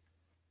beat him,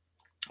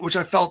 which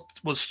I felt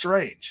was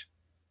strange,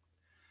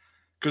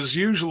 because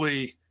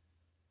usually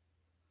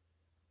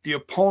the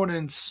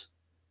opponents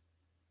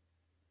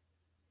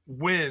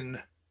win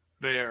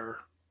their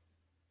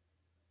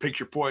Pick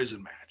Your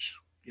Poison match,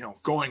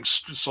 going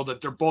so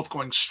that they're both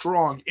going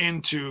strong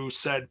into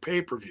said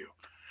pay-per-view.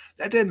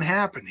 That didn't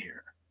happen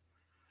here,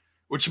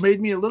 which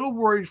made me a little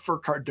worried for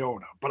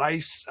Cardona. But I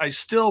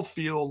still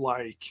feel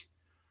like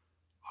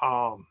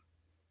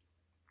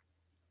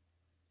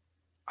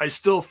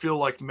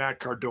Matt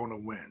Cardona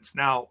wins.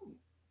 Now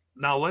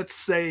let's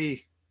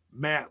say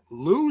Matt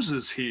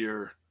loses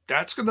here.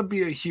 That's going to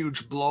be a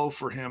huge blow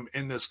for him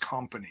in this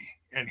company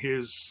and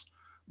his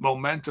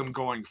momentum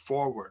going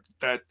forward.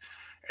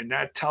 And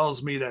that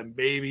tells me that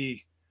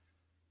maybe,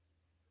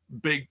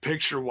 big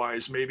picture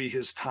wise, maybe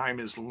his time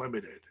is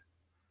limited.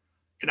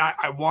 And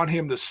I want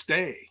him to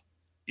stay.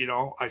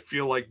 I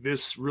feel like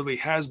this really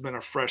has been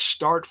a fresh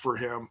start for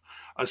him,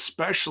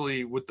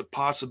 especially with the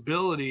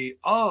possibility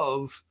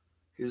of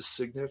his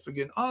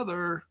significant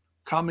other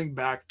coming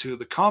back to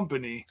the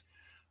company.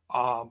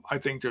 I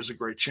think there's a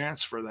great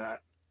chance for that.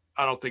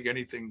 I don't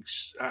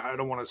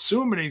want to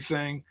assume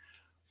anything,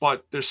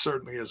 but there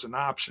certainly is an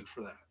option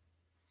for that.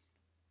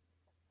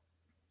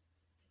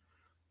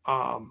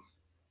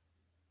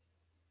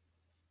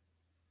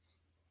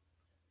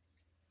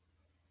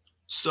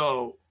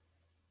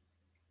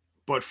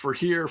 But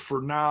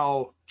for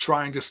now,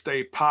 trying to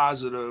stay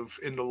positive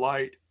in the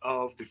light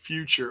of the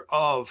future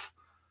of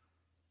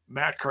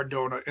Matt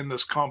Cardona in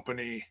this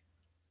company,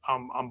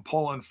 I'm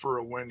pulling for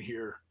a win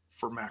here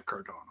for Matt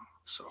Cardona.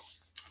 So,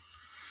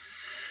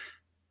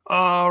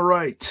 all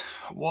right,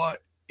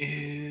 what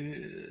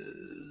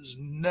is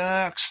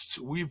next?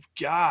 We've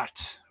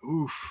got,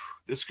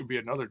 this could be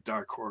another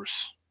dark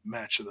horse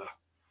match of the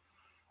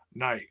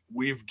night.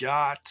 We've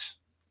got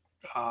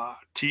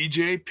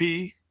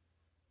TJP,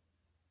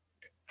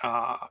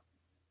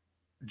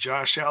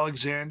 Josh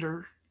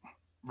Alexander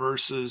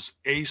versus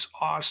Ace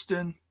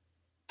Austin,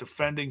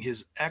 defending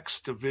his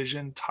X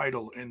Division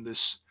title in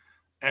this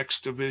X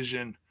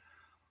Division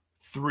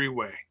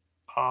three-way.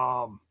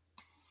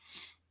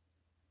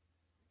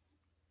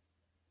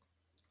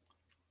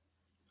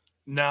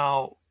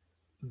 Now,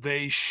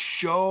 they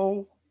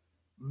show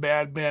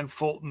Madman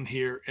Fulton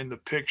here in the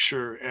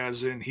picture,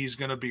 as in he's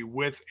going to be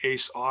with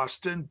Ace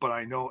Austin, but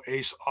I know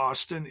Ace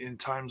Austin in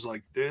times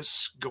like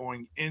this,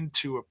 going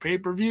into a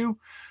pay-per-view,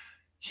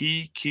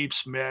 he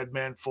keeps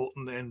Madman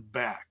Fulton in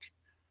back.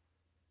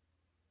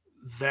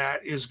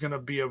 That is going to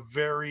be a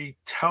very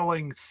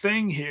telling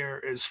thing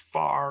here as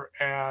far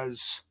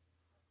as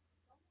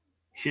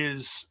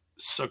his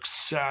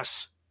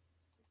success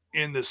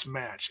in this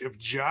match. If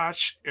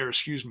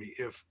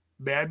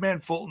Madman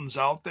Fulton's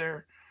out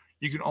there,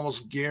 you can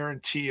almost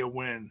guarantee a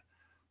win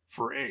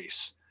for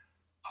Ace.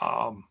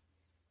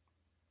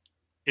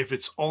 If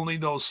it's only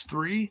those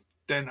three,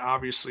 then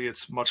obviously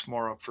it's much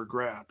more up for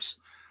grabs.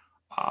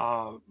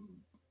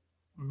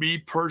 Me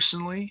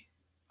personally,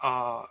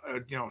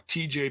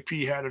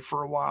 TJP had it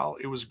for a while.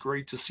 It was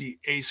great to see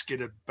Ace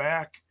get it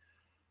back.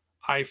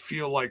 I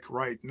feel like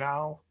right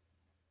now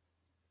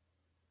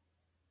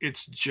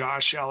it's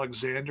Josh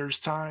Alexander's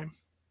time.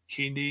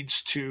 He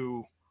needs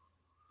to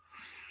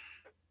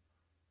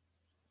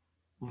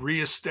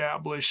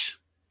reestablish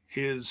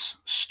his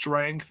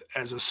strength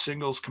as a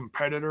singles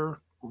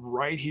competitor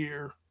right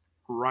here,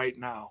 right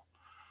now.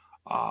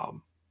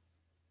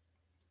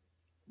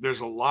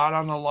 There's a lot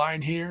on the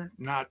line here,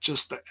 not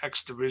just the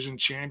X Division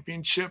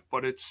Championship,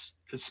 but it's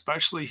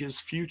especially his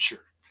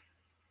future.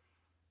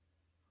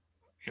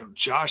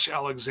 Josh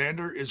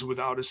Alexander is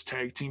without his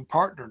tag team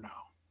partner now.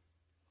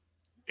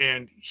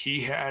 And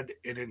he had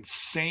an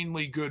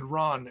insanely good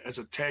run as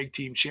a tag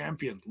team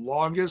champion. He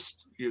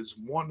was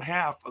one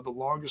half of the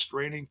longest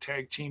reigning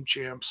tag team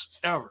champs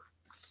ever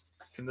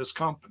in this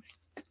company.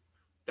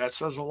 That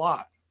says a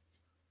lot.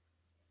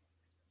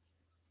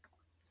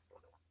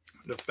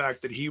 The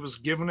fact that he was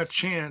given a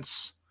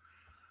chance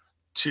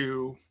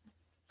to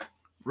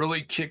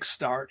really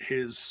kickstart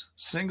his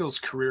singles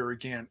career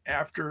again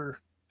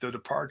after the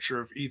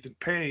departure of Ethan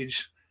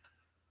Page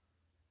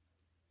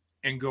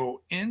and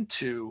go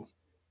into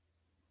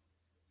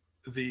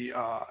the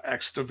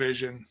X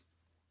Division,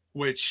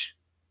 which,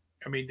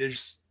 I mean,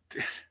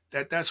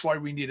 that's why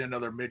we need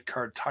another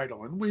mid-card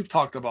title. And we've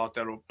talked about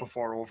that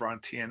before over on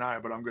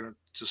TNI, but I'm going to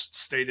just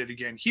state it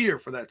again here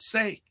for that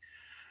sake.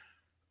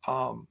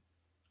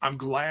 I'm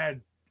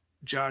glad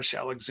Josh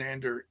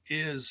Alexander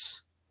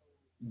is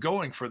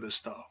going for this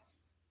stuff,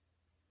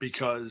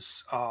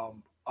 because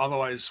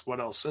otherwise, what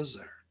else is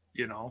there?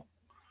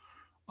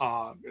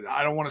 I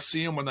don't want to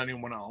see him with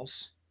anyone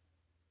else,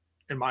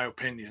 in my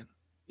opinion.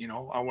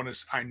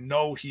 I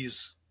know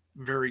he's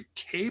very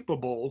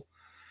capable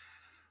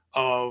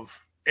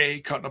of A,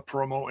 cutting a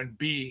promo, and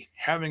B,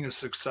 having a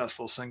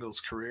successful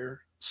singles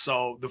career.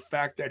 So the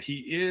fact that he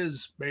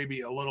is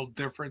maybe a little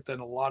different than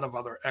a lot of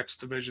other X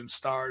Division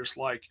stars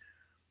like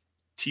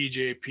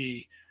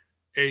TJP,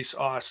 Ace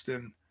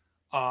Austin,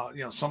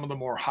 some of the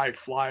more high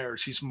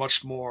flyers, he's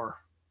much more,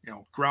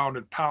 ground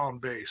and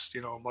pound based,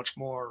 much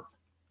more,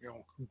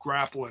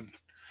 grappling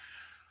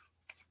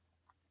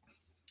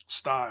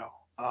style.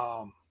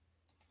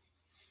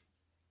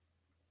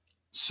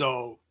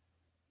 So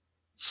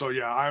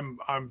yeah,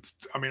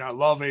 I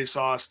love Ace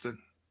Austin,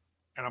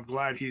 and I'm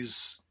glad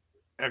he's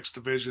X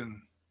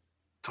Division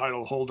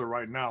title holder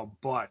right now,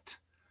 but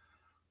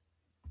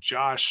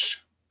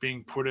Josh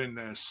being put in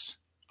this,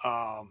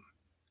 I'm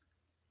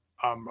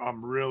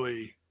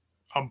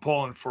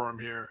pulling for him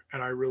here,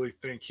 and I really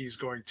think he's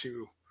going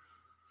to.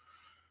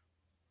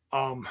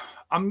 I'm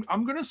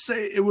going to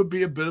say it would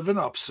be a bit of an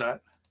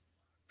upset,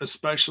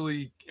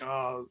 especially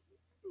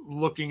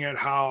looking at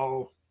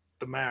how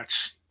the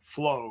match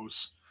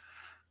flows,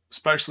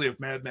 especially if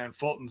Madman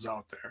Fulton's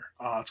out there.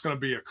 It's going to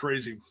be a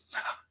crazy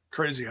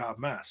hot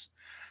mess.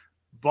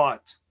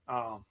 But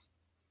I'm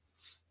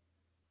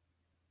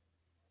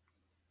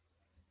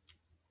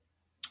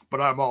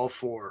all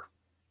for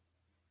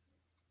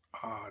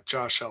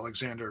Josh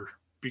Alexander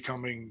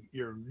becoming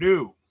your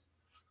new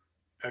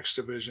X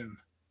Division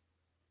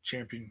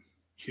champion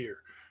here.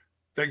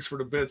 Thanks for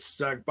the bits,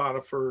 Zach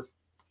Bonifer.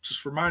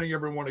 Just reminding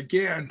everyone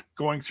again,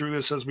 going through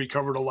this as we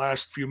cover the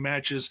last few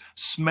matches,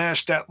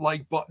 smash that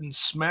like button,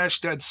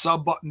 smash that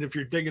sub button if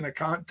you're digging the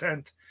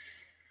content.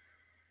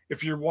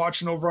 If you're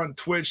watching over on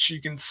Twitch,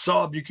 you can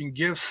sub, you can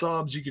give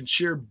subs, you can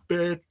share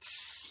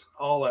bits,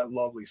 all that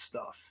lovely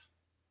stuff.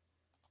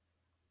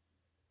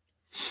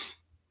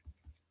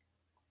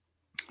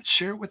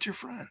 Share it with your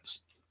friends.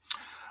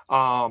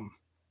 All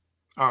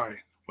right,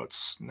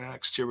 what's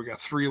next here? We got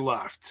 3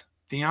 left.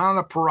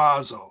 Deonna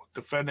Purrazzo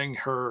defending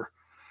her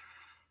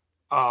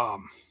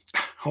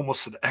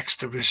almost an X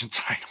Division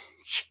title.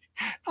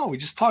 No, we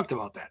just talked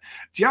about that.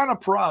 Deonna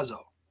Purrazzo,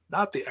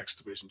 not the X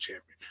Division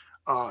champion,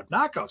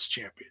 Knockouts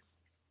champion.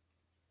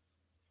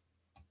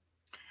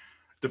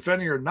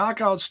 Defending her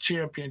Knockouts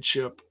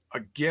championship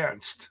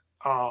against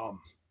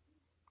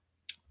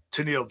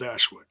Tenille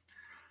Dashwood.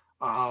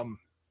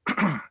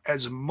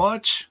 As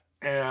much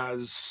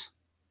as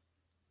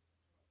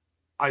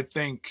I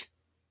think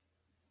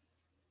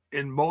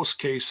in most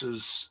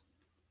cases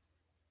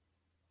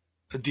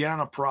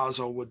Deonna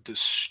Purrazzo would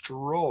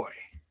destroy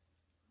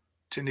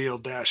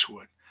Tenille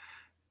Dashwood,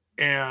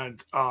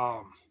 and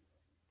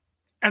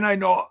I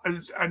know,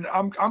 and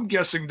I'm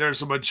guessing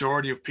there's a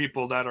majority of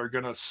people that are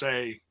going to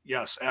say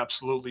yes,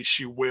 absolutely,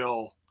 she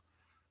will,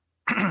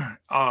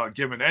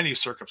 given any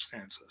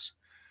circumstances.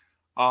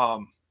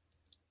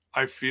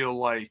 I feel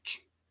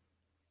like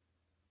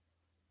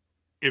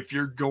if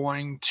you're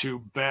going to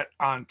bet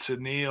on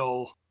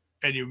Tenille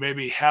and you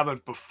maybe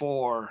haven't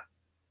before,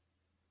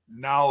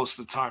 now is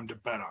the time to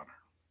bet on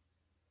her.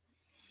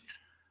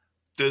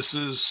 This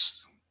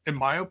is, in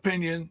my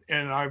opinion,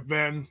 and I've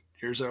been,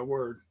 here's that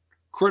word,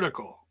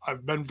 critical.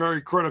 I've been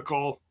very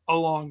critical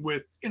along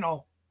with, a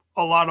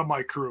lot of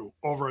my crew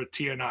over at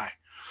TNI.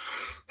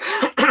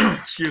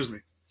 Excuse me.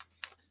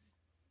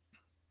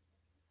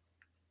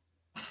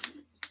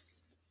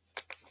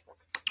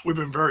 We've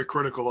been very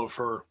critical of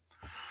her,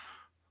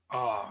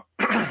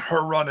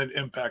 her run in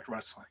Impact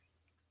Wrestling,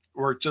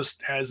 where it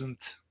just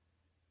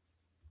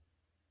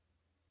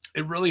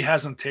it really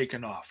hasn't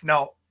taken off.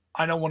 Now,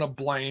 I don't want to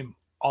blame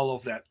all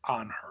of that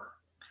on her.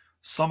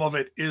 Some of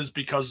it is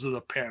because of the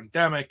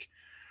pandemic.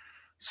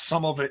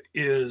 Some of it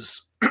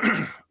is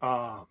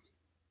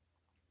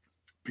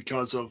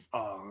because of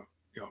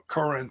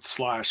current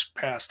 /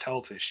 past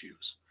health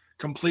issues.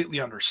 Completely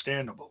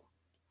understandable.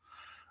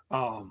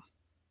 And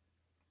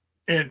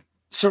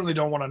certainly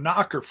don't want to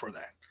knock her for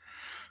that.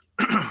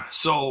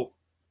 So,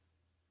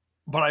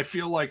 but I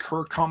feel like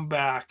her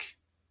comeback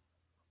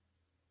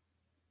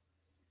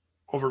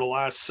over the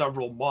last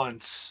several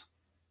months,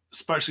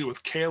 especially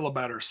with Caleb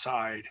at her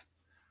side,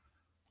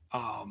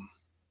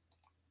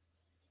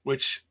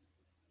 which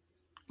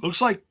looks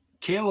like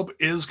Caleb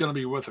is going to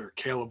be with her.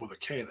 Caleb with a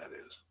K, that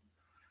is.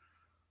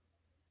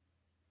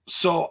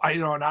 So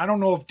and I don't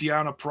know if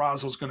Deonna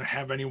Purrazzo is going to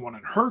have anyone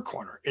in her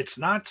corner. It's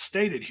not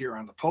stated here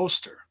on the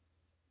poster.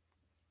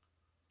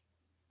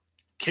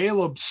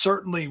 Caleb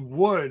certainly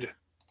would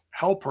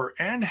help her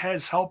and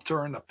has helped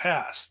her in the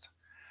past.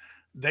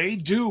 They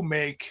do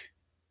make,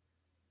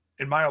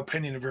 in my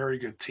opinion, a very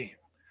good team.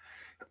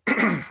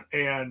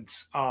 And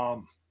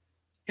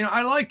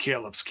I like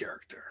Caleb's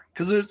character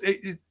because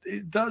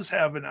it does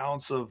have an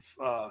ounce of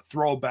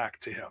throwback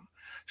to him,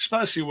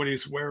 especially when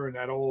he's wearing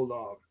that old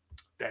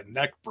that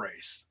neck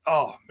brace.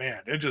 Oh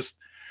man, it just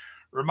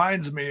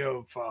reminds me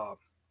of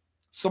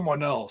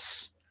someone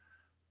else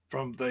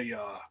from the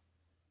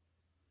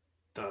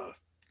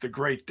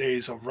great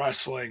days of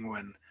wrestling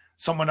when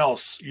someone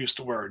else used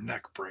to wear a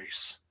neck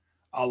brace,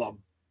 a la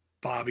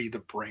Bobby the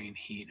Brain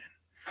Heenan.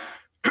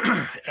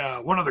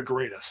 One of the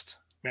greatest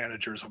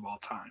managers of all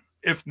time,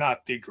 if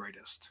not the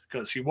greatest,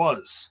 because he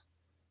was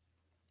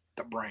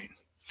the brain.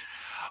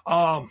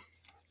 Now,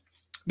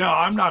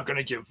 I'm not going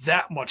to give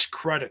that much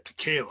credit to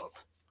Caleb,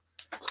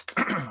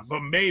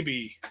 but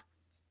maybe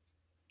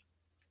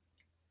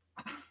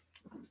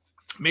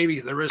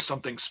there is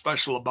something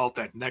special about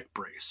that neck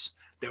brace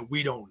that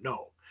we don't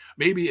know.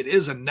 Maybe it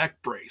is a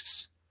neck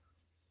brace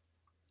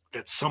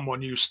that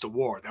someone used to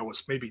wear that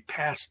was maybe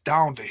passed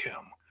down to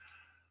him.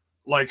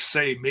 Like,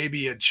 say,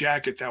 maybe a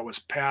jacket that was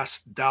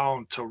passed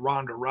down to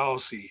Ronda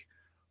Rousey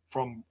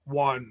from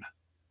one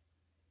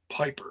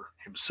Piper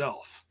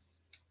himself.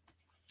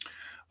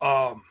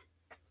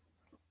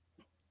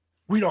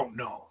 We don't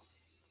know.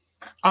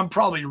 I'm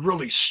probably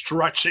really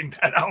stretching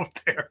that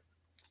out there.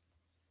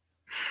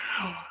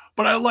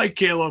 But I like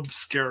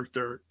Caleb's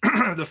character.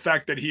 The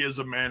fact that he is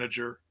a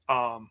manager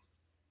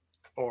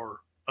or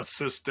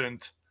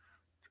assistant,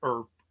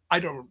 or I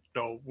don't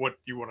know what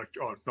you want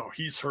to. Oh, no,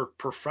 he's her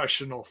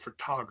professional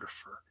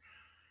photographer.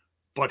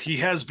 But he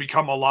has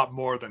become a lot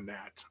more than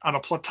that on a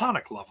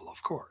platonic level,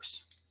 of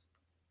course.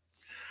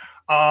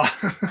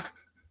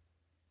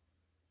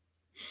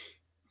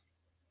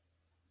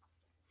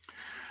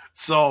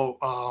 So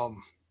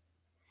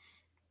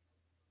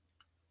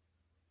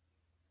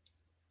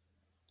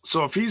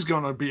if he's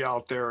going to be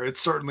out there, it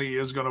certainly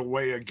is going to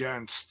weigh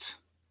against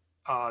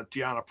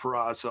Deonna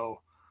Purrazzo.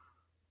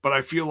 But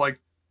I feel like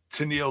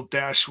Tennille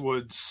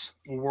Dashwood's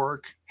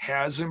work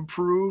has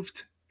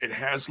improved. It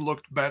has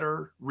looked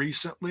better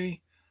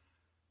recently.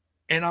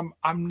 And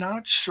I'm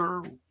not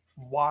sure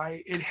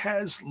why it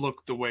has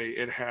looked the way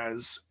it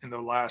has in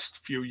the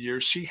last few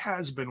years. She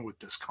has been with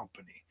this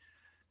company,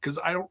 because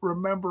I don't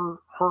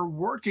remember her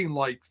working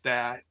like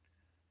that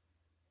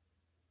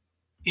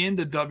in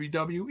the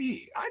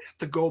WWE. I'd have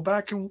to go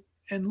back and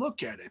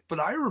look at it. But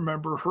I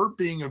remember her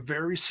being a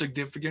very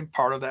significant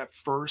part of that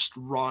first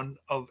run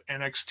of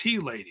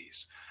NXT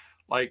ladies,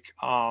 like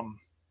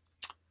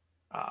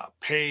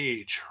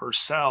Paige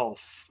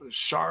herself,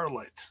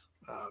 Charlotte,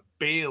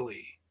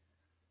 Bayley.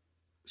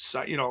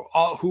 So,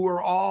 who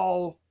are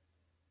all,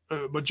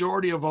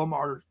 majority of them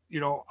are,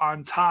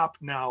 on top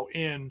now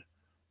in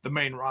the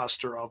main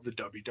roster of the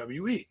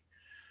WWE.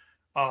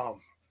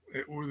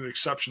 With the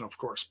exception, of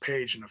course,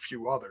 Paige and a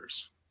few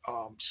others.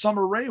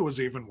 Summer Rae was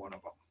even one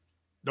of them.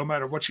 No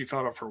matter what you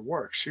thought of her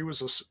work, she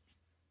was a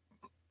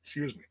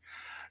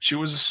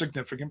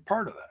significant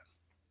part of that.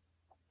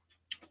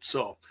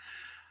 So,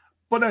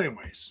 but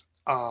anyways,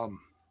 long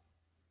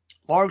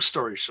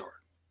story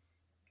short,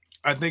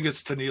 I think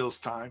it's Tennille's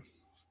time.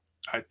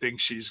 I think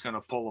she's going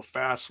to pull a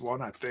fast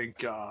one. I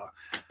think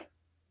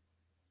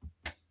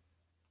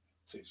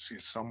see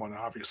someone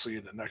obviously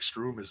in the next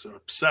room is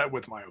upset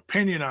with my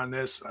opinion on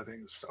this. I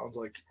think it sounds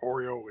like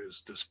Oreo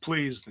is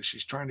displeased and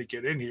she's trying to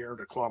get in here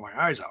to claw my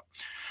eyes out.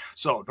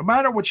 So no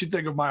matter what you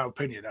think of my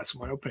opinion, that's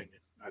my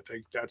opinion. I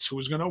think that's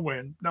who's going to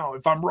win. Now,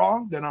 if I'm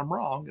wrong, then I'm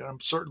wrong. And I'm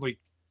certainly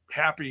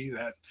happy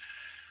that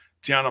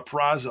Deonna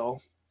Purrazzo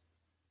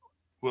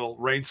will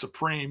reign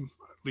supreme,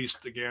 at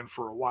least again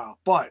for a while.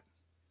 But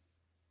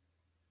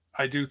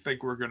I do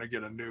think we're going to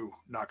get a new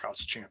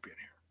Knockouts champion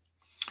here.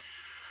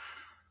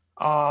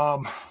 A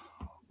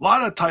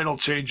lot of title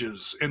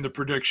changes in the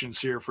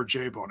predictions here for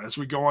J-Bone. As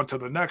we go on to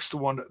the next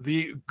one,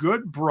 the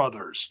Good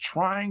Brothers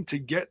trying to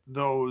get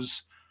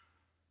those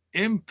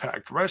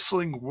Impact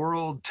Wrestling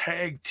World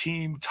Tag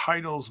Team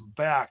titles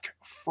back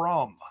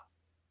from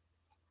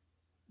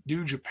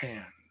New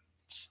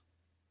Japan's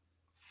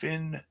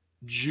Finn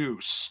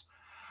Juice.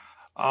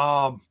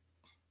 I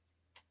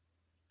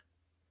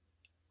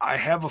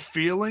have a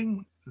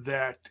feeling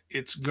that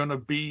it's going to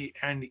be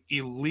an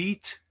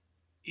elite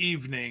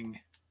evening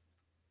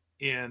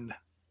in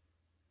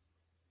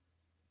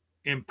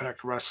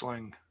Impact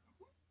Wrestling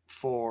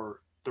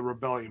for the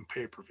Rebellion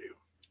pay-per-view.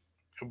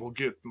 And we'll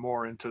get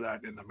more into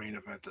that in the main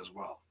event as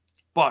well.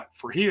 But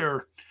for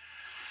here,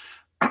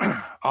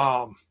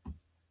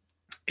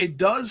 it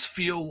does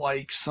feel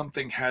like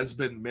something has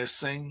been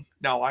missing.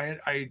 Now,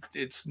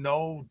 it's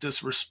no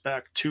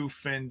disrespect to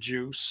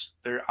FinJuice.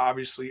 They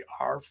obviously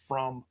are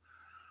from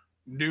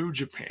New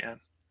Japan,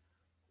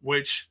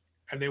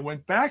 and they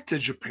went back to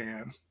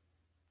Japan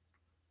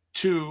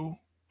to,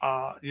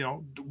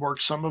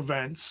 work some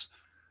events,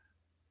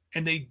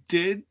 and they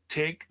did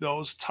take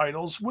those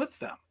titles with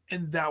them,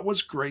 and that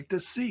was great to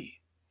see.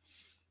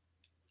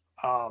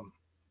 Now,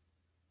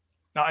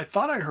 I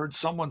thought I heard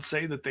someone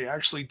say that they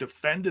actually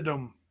defended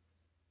them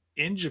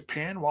in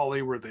Japan while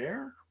they were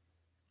there.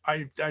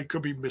 I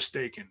could be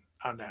mistaken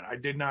on that. I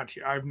did not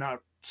hear. I've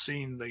not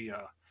seen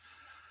the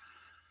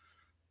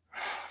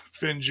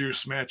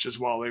FinJuice matches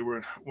while they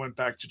went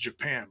back to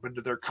Japan,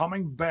 but they're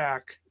coming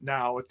back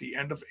now at the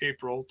end of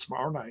April,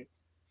 tomorrow night,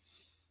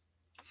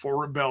 for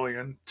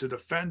Rebellion to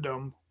defend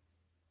them.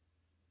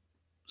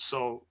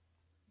 So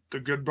the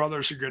Good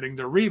Brothers are getting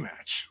their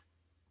rematch.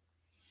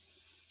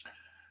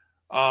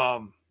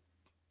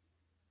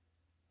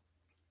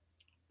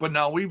 But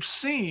now we've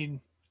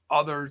seen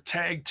other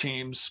tag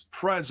teams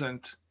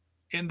present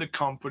in the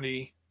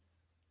company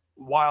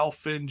while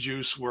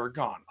FinJuice were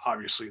gone.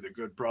 Obviously, the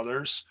Good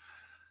Brothers.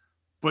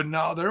 But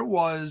now there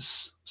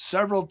was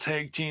several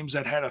tag teams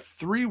that had a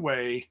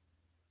three-way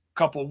a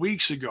couple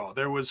weeks ago.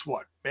 There was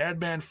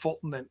Madman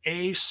Fulton and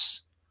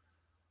Ace.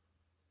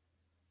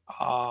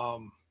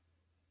 Was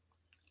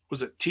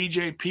it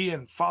TJP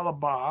and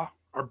Falaba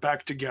are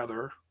back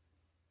together,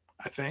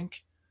 I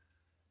think.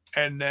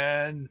 And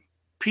then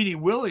Petey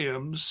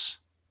Williams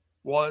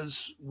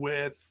was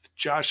with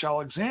Josh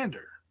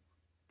Alexander,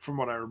 from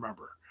what I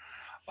remember.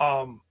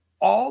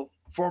 All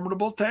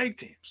formidable tag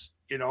teams,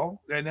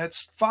 and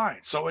that's fine.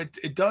 So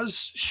it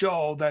does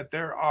show that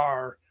there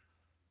are,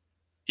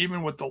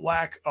 even with the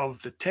lack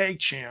of the tag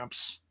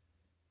champs,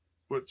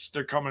 which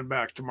they're coming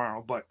back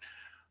tomorrow, but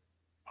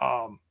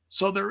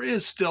so there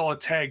is still a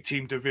tag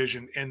team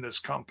division in this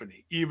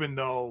company, even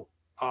though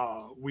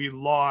we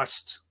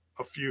lost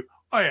a few.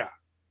 Oh yeah,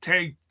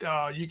 tag.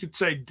 You could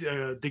say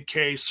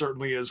Decay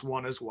certainly is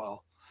one as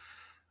well.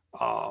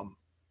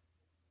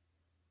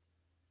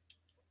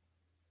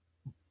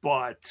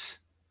 But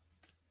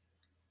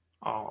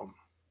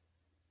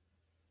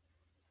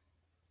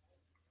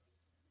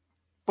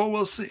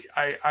we'll see.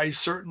 I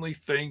certainly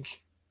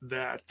think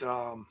that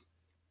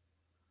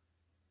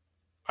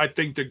I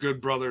think the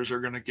Good Brothers are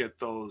going to get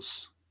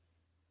those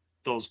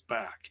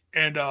back,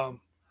 and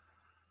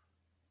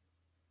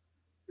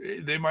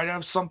they might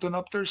have something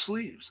up their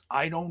sleeves.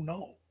 I don't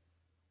know.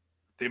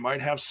 They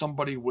might have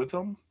somebody with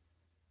them.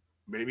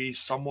 Maybe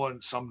some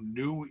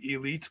new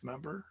elite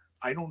member.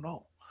 I don't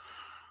know.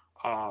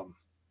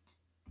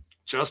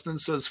 Justin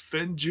says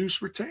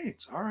FinJuice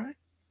retains. All right.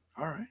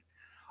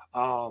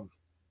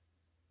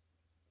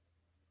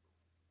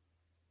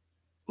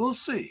 We'll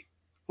see.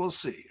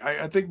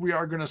 I think we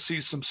are going to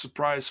see some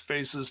surprise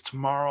faces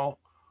tomorrow.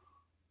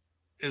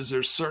 Is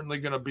there certainly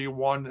going to be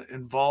one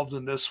involved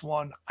in this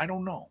one? I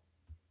don't know.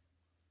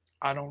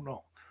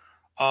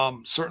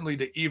 Certainly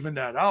to even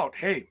that out,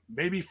 hey,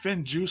 maybe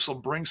FinJuice will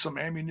bring some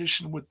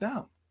ammunition with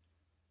them.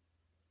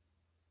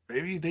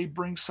 Maybe they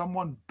bring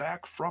someone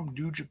back from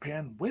New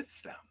Japan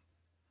with them.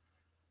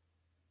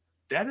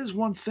 That is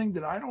one thing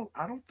that I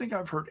don't think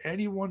I've heard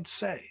anyone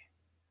say.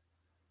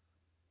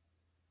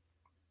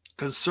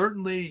 Because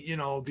certainly,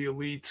 the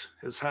Elite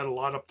has had a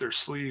lot up their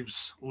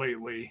sleeves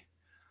lately.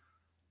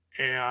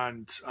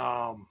 And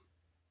I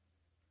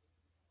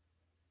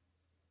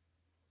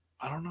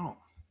don't know.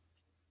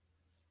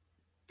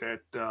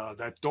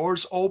 That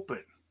door's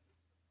open.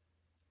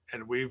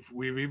 And we've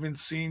even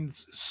seen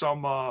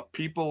some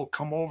people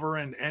come over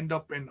and end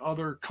up in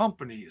other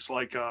companies,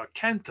 like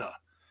Kenta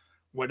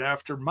went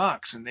after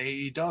Mox in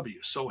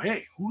AEW. So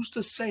hey, who's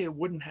to say it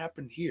wouldn't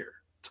happen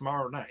here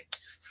tomorrow night?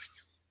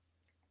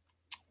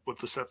 We'll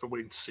just have to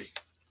wait and see.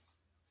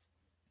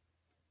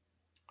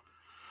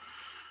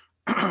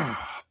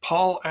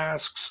 Paul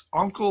asks,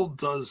 Uncle,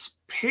 does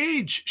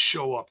Paige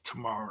show up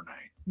tomorrow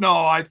night?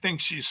 No, I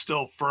think she's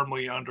still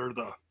firmly under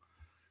the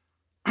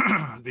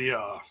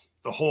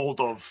the hold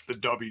of the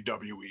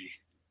WWE.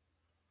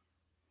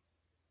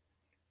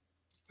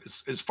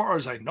 As far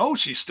as I know,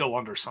 she's still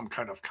under some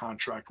kind of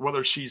contract.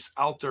 Whether she's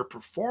out there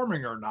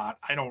performing or not,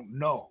 I don't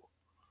know.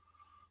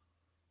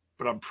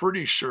 But I'm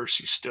pretty sure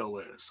she still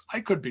is. I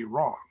could be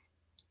wrong,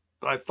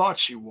 but I thought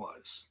she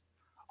was.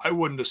 I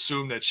wouldn't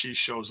assume that she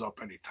shows up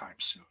anytime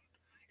soon.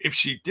 If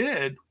she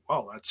did,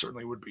 well, that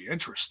certainly would be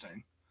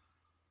interesting.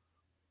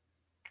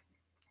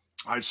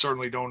 I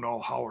certainly don't know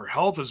how her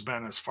health has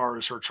been as far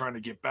as her trying to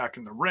get back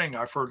in the ring.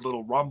 I've heard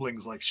little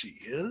rumblings like she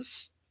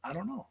is. I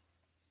don't know.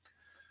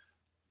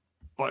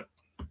 But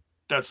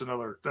that's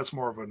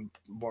more of a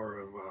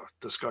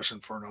discussion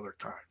for another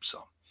time.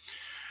 So,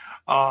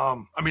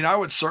 I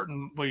would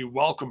certainly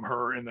welcome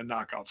her in the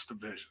Knockouts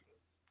division.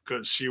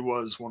 because she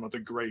was one of the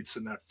greats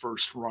in that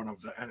first run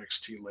of the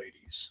NXT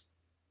ladies.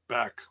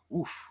 Back,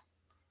 we're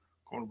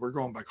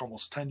going back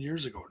almost 10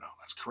 years ago now.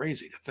 That's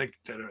crazy to think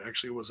that it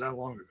actually was that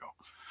long ago.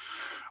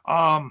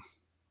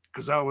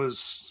 Because that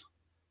was,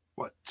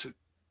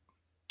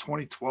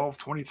 2012,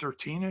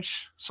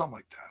 2013-ish? Something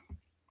like that.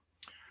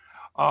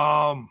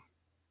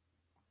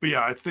 But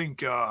yeah, I think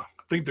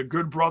the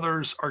Good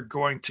Brothers are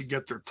going to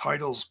get their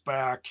titles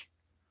back.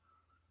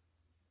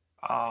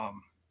 I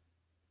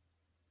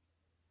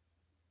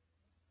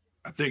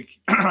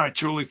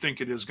truly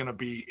think it is going to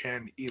be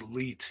an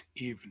elite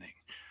evening.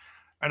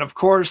 And of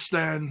course,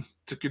 then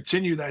to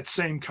continue that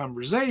same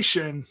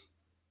conversation,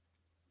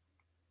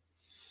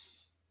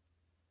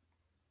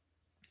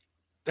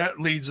 that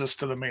leads us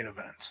to the main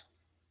event.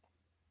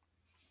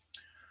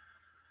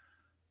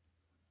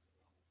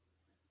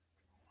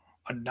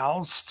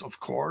 Announced, of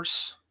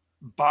course,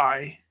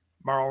 by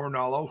Mauro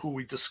Ranallo, who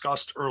we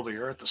discussed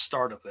earlier at the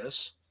start of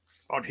this,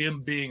 about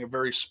him being a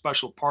very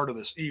special part of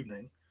this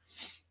evening.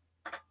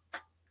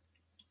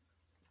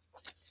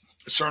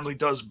 It certainly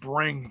does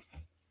bring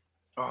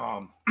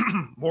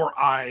more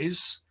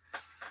eyes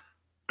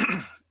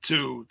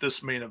to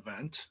this main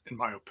event, in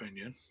my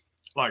opinion.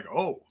 Like,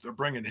 oh, they're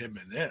bringing him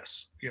in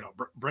this,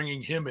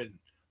 bringing him in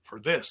for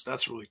this.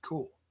 That's really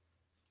cool.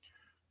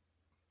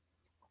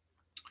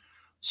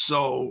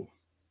 So,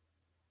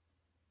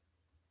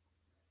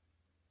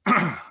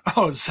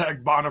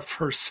 Zach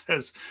Bonifer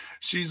says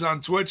she's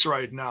on Twitch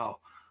right now.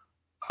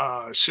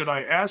 Should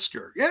I ask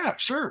her? Yeah,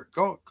 sure.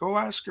 Go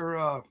ask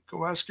her.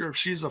 Go ask her if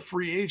she's a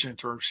free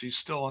agent or if she's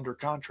still under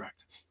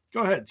contract.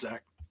 Go ahead,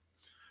 Zach.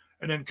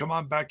 And then come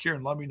on back here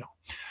and let me know.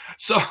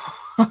 So,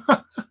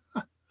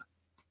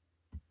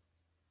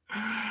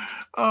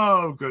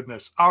 oh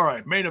goodness. All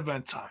right, main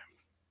event time.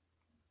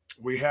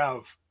 We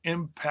have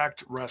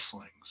Impact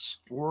Wrestling's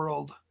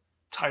world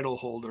title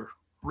holder,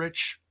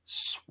 Rich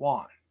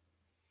Swann,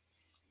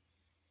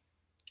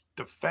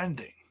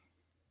 defending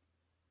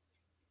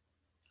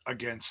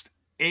against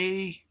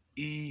AEW,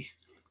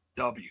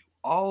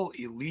 All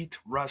Elite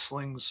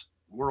Wrestling's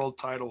world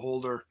title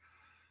holder,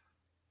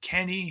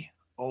 Kenny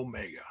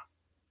Omega.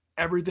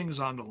 Everything's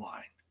on the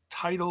line.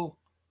 Title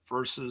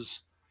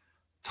versus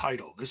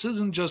title. This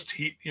isn't just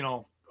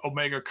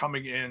Omega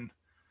coming in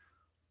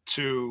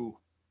to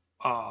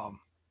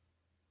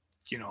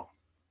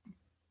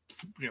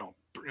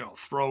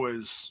throw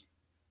his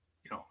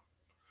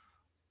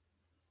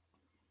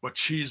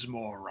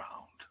machismo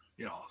around.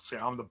 Say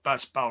I'm the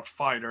best bout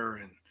fighter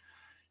and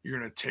you're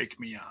going to take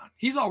me on.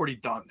 He's already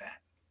done that.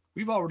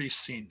 We've already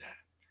seen that.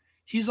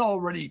 He's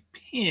already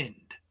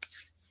pinned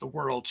the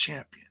world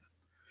champion.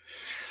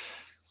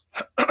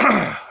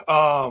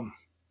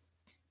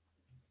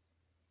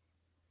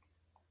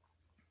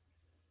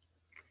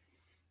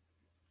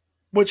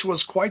 Which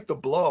was quite the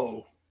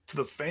blow to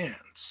the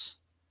fans.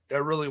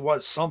 That really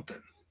was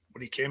something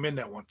when he came in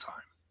that one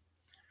time.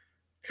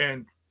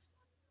 And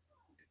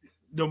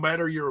no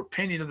matter your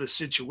opinion of the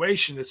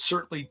situation, it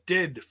certainly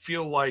did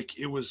feel like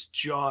it was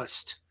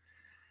just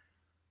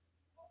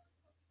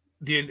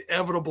the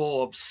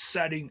inevitable of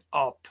setting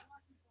up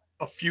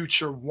a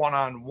future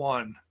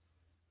one-on-one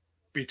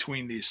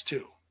between these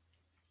two.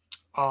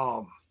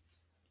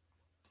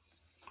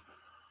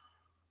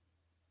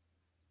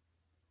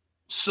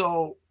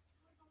 So,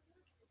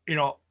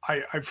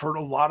 I've heard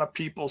a lot of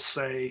people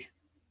say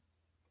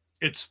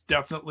it's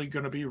definitely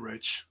going to be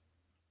Rich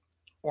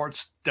or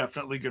it's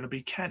definitely going to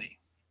be Kenny.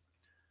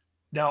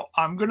 Now,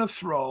 I'm going to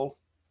throw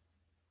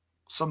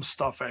some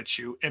stuff at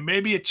you, and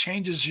maybe it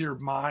changes your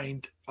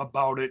mind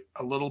about it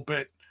a little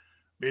bit.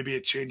 Maybe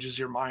it changes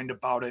your mind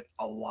about it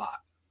a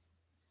lot.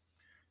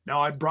 Now,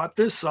 I brought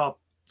this up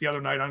the other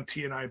night on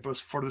TNI, but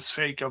for the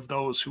sake of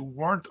those who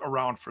weren't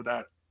around for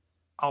that,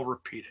 I'll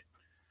repeat it.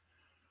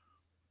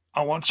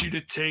 I want you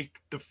to take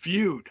the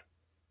feud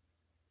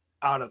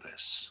out of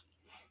this.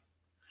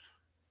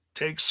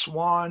 Take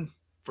Swann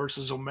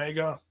versus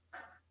Omega,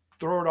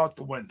 throw it out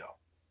the window.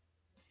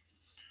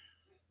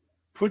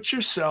 Put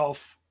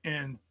yourself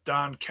in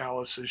Don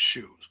Callis'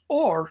 shoes,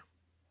 or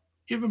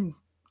even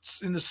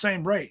in the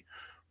same rate,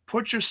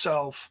 put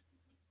yourself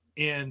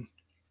in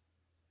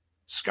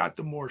Scott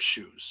D'Amore's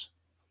shoes.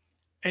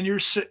 And you're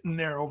sitting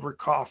there over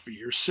coffee.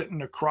 You're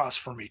sitting across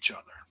from each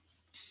other.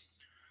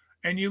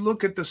 And you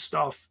look at the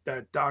stuff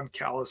that Don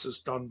Callis has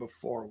done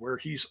before, where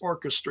he's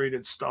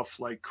orchestrated stuff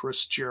like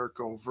Chris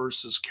Jericho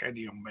versus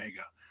Kenny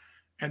Omega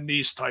and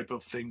these type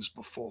of things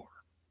before.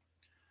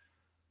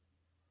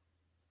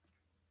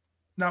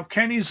 Now,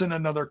 Kenny's in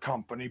another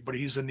company, but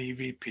he's an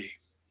EVP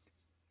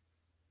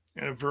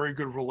and a very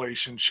good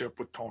relationship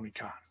with Tony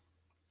Khan.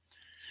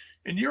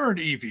 And you're an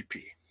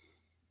EVP.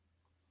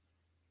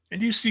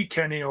 And you see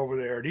Kenny over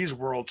there, and he's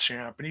world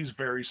champ, and he's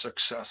very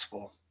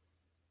successful.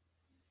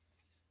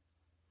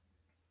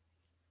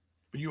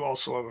 But you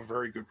also have a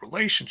very good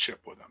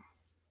relationship with him,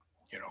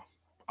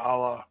 a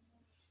la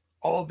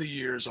all the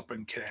years up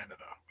in Canada,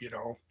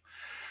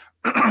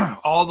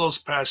 all those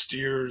past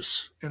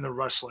years in the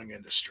wrestling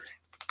industry.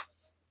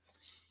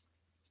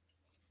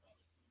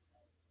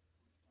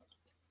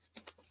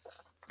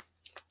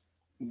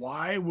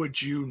 why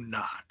would you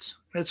not?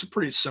 And it's a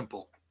pretty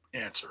simple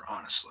answer,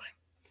 honestly.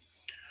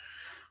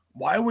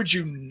 Why would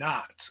you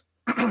not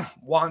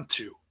want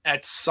to,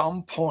 at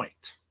some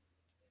point,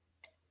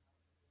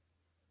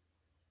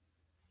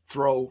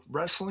 throw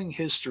wrestling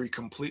history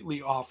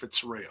completely off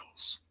its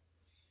rails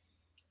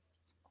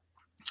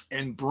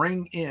and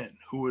bring in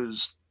who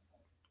is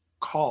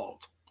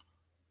called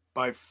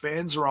by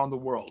fans around the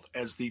world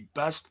as the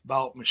best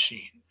bout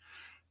machine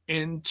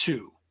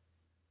into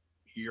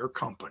your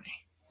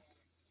company?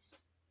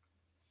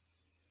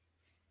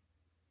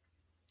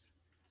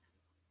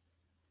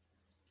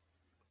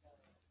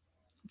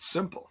 It's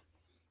simple.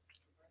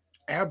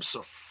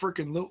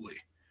 Abso-freaking-lutely.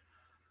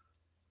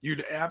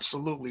 You'd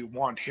absolutely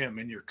want him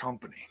in your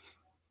company.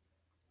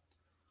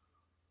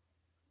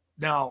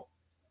 Now,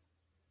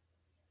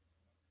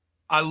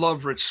 I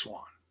love Rich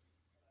Swann,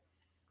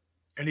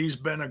 and he's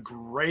been a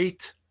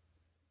great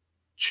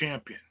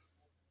champion.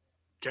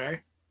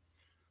 Okay?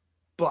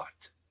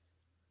 But,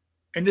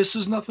 and this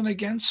is nothing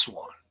against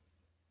Swann.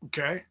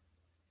 Okay?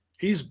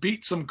 He's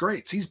beat some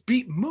greats. He's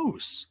beat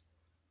Moose.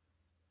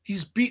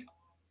 He's beat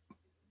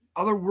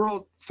other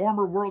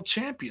former world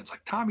champions like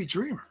Tommy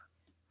Dreamer.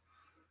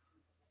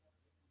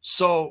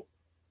 So,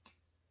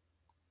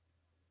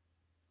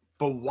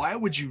 but why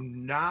would you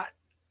not,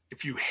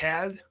 if you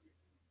had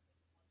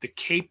the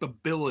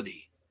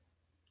capability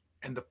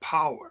and the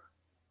power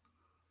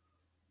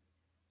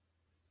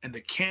and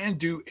the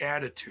can-do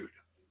attitude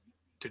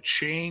to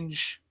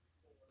change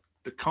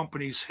the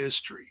company's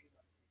history,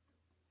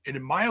 and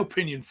in my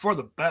opinion, for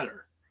the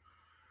better,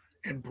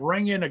 and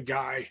bring in a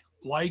guy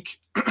like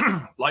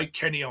like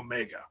Kenny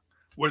Omega,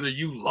 whether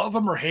you love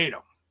him or hate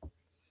him,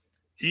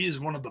 he is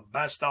one of the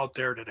best out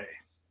there today.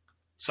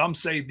 Some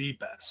say the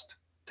best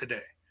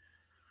today.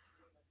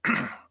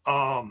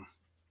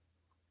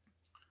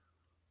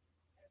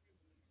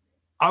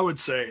 I would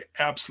say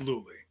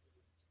absolutely.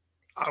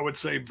 I would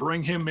say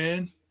bring him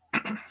in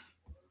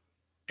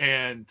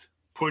and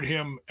put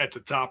him at the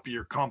top of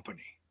your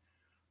company.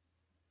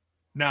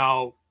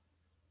 Now,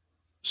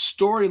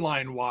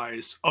 storyline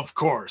wise, of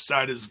course,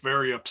 that is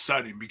very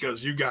upsetting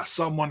because you got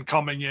someone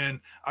coming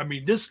in. I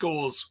mean, this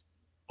goes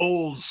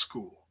old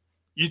school.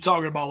 You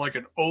talking about like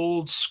an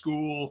old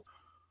school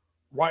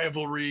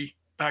rivalry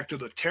back to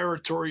the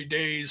territory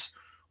days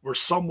where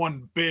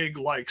someone big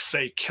like,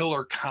 say,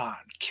 Killer Khan.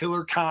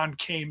 Killer Khan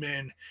came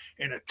in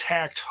and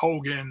attacked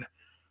Hogan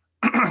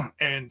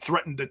and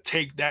threatened to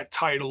take that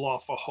title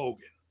off of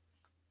Hogan.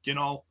 You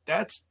know,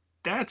 that's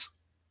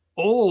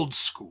old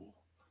school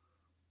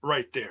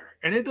right there.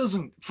 And it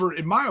doesn't,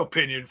 in my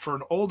opinion, for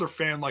an older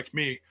fan like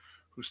me,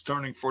 who's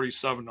turning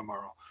 47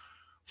 tomorrow,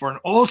 for an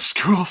old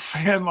school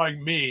fan like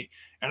me,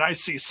 and I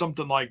see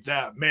something like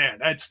that, man,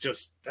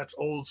 that's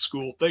old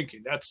school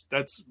thinking.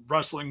 That's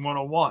wrestling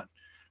 101.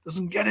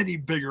 Doesn't get any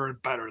bigger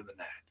and better than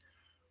that.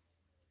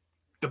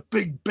 The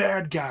big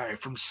bad guy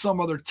from some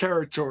other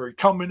territory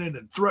coming in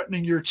and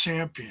threatening your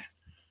champion.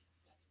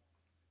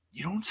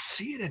 You don't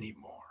see it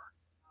anymore.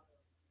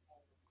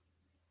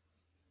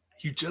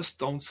 You just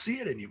don't see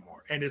it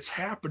anymore. And it's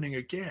happening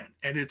again.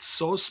 And it's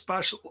so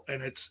special.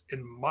 And it's,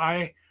 in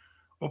my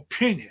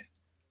opinion,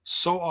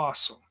 so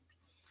awesome.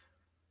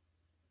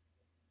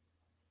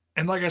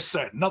 And like I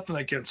said, nothing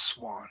against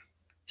Swann.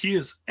 He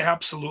is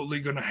absolutely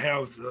going to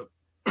have the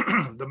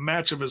the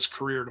match of his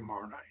career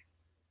tomorrow night.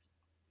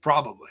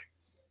 Probably.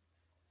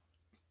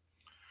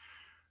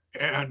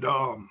 And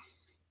I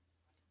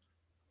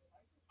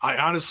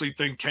honestly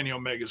think Kenny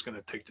Omega is going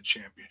to take the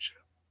championship.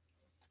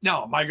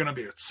 Now, am I going to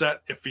be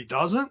upset if he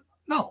doesn't?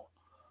 No.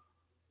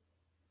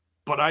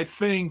 But I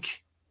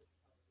think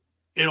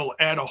it'll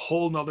add a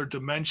whole nother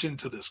dimension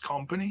to this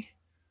company.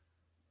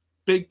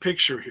 Big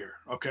picture here,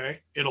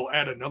 okay? It'll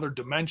add another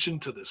dimension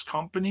to this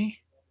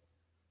company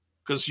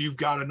because you've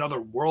got another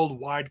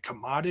worldwide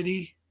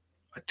commodity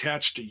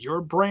attached to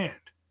your brand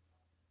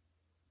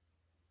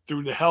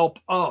through the help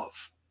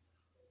of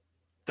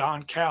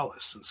Don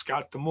Callis and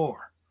Scott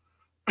D'Amore,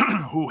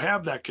 who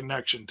have that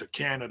connection to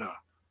Canada,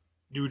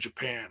 New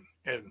Japan,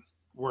 and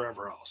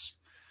wherever else.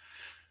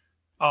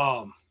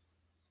 I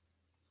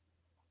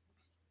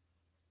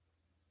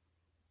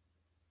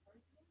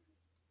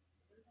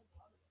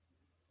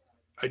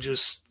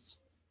just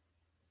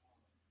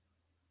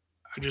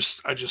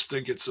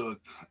think it's a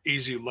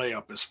easy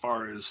layup as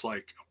far as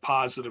like a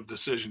positive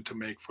decision to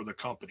make for the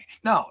company.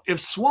 Now, if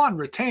Swann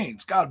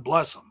retains, God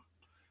bless him,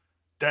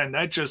 then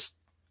that just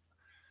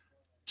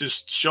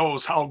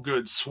shows how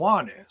good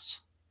Swann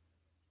is.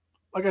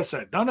 Like I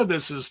said, none of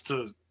this is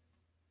to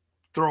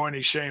throw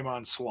any shame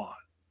on Swann.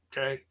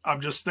 Okay.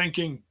 I'm just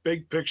thinking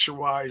big picture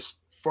wise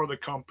for the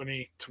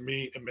company. To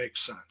me, it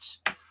makes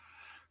sense.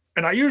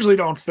 And I usually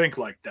don't think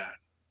like that.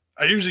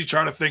 I usually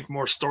try to think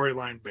more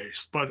storyline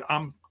based, but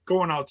I'm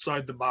going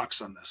outside the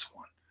box on this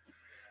one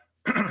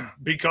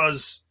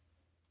because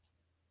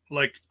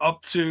like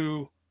up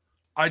to,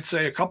 I'd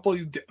say a couple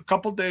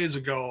days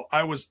ago,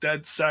 I was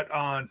dead set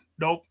on,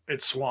 nope,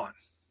 it's Swann.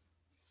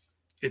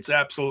 It's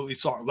absolutely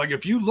Swann. Like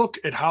if you look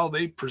at how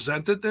they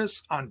presented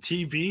this on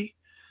TV,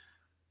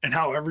 and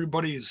how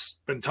everybody's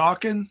been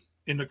talking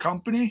in the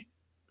company,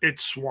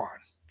 it's Swann.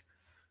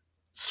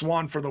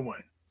 Swann for the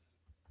win.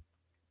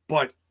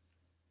 But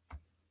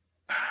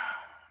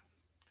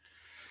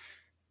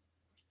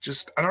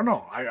just, I don't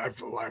know.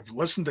 I've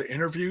listened to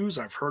interviews.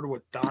 I've heard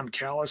what Don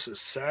Callis has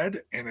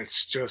said, and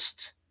it's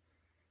just,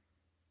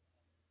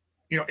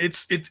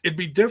 it'd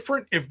be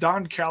different if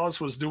Don Callis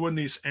was doing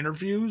these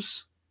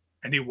interviews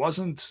and he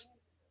wasn't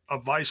a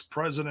vice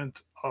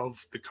president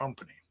of the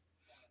company.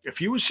 If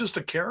he was just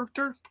a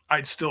character,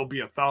 I'd still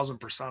be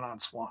 1,000% on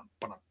Swann,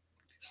 but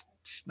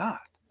he's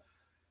not.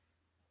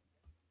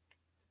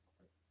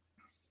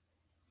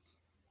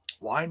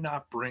 Why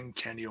not bring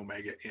Kenny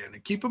Omega in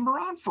and keep him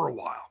around for a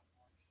while?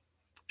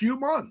 A few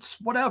months,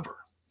 whatever.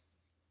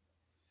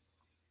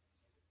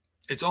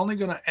 It's only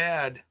going to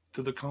add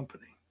to the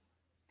company.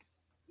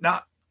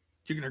 Now,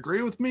 you can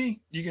agree with me.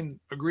 You can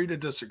agree to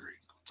disagree.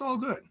 It's all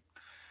good.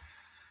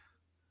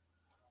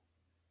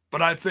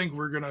 But I think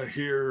we're going to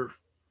hear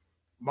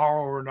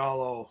Mauro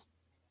Ranallo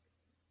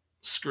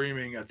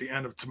screaming at the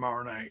end of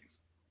tomorrow night,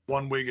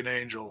 One Winged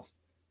Angel,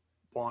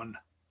 1,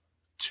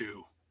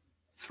 2,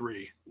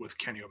 3, with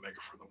Kenny Omega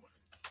for the win.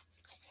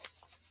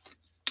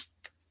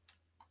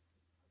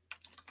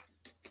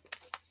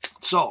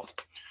 So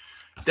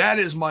that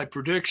is my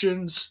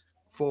predictions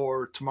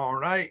for tomorrow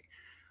night.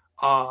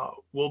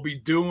 We'll be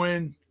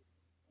doing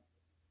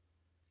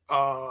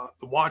the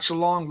watch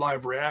along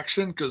live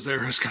reaction because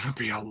there is going to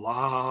be a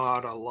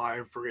lot of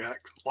live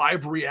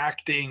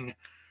reacting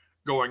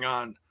going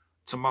on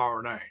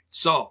tomorrow night.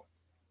 So,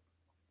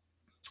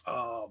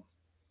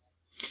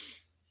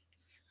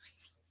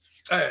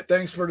 hey,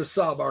 thanks for the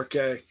sub,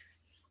 RK.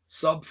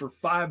 Sub for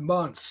 5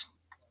 months.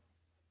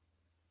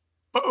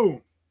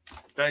 Boom.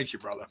 Thank you,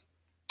 brother.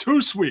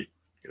 Too sweet.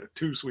 Get a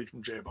too sweet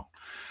from J-Bone.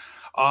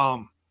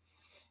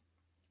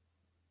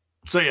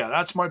 So yeah,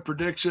 that's my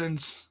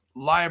predictions.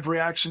 Live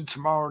reaction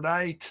tomorrow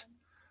night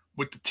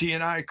with the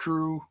TNI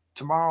crew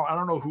tomorrow. I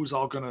don't know who's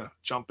all gonna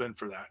jump in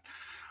for that,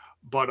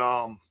 but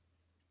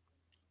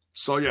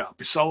so yeah, I'll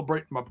be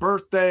celebrating my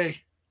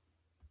birthday,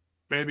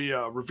 maybe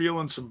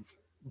revealing some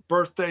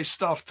birthday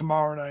stuff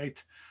tomorrow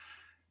night,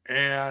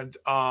 and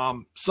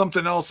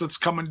something else that's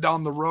coming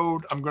down the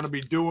road. I'm gonna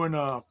be doing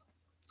a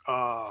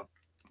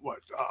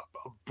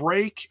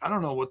break. I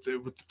don't know what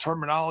the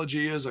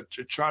terminology is. I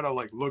try to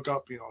look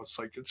up.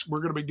 We're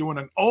gonna be doing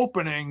an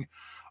opening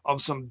of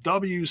some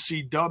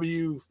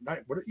WCW.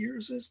 What year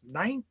is this?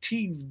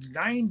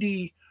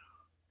 1990.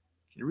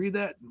 Can you read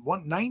that?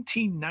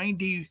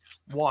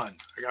 1991.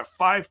 I got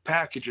 5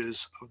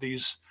 packages of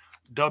these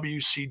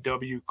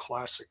WCW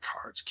classic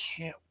cards.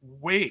 Can't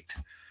wait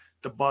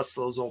to bust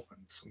those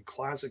open. Some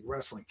classic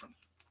wrestling from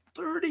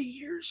 30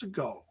 years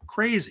ago.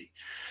 Crazy.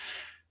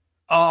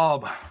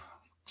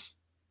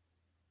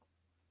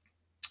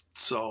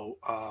 So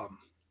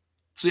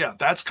yeah,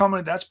 that's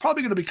coming. That's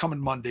probably going to be coming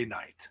Monday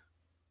night.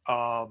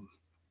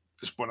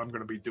 Is what I'm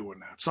going to be doing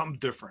that. Something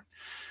different.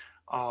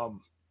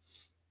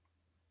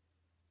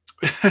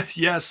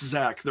 Yes,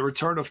 Zach, the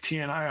return of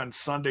TNI on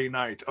Sunday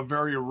night, a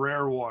very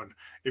rare one,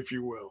 if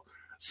you will.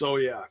 So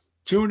yeah,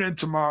 tune in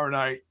tomorrow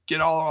night, get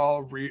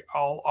all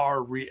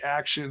our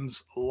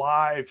reactions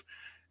live,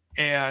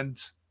 and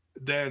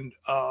then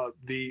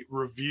the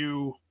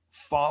review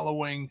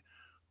following.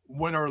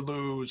 Win or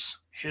lose,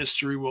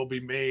 history will be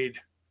made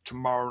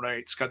tomorrow night.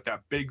 It's got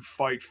that big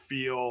fight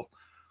feel.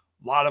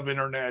 A lot of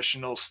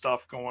international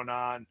stuff going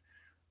on.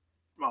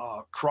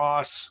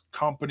 Cross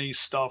company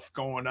stuff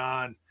going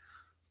on.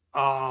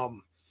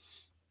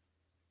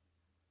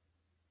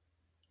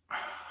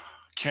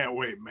 Can't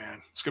wait,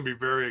 man. It's going to be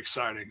very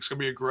exciting. It's going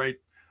to be a great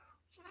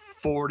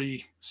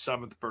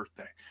 47th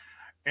birthday.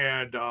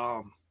 And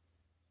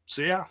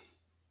so, yeah,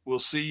 we'll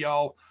see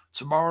y'all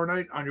tomorrow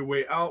night on your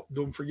way out.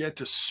 Don't forget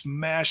to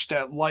smash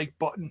that like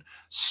button,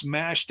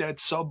 smash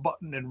that sub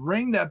button, and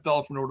ring that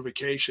bell for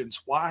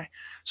notifications. Why?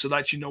 So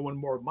that you know when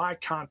more of my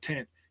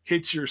content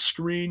hits your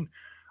screen.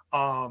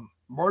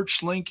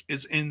 Merch link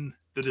is in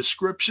the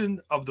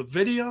description of the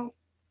video.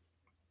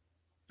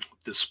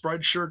 The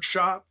Spreadshirt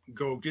shop.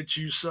 Go get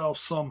yourself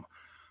some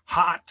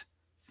hot,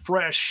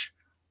 fresh,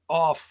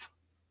 off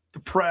the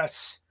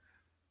press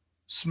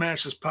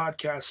Smash This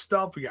Podcast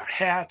stuff. We got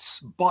hats,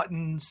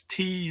 buttons,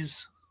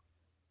 tees,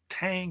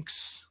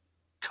 tanks,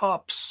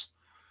 cups.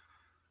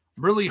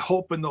 I'm really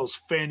hoping those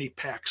fanny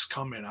packs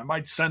come in. I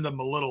might send them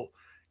a little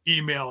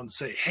email and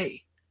say,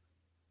 hey,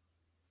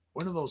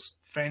 when are those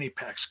fanny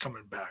packs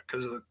coming back?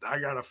 Because I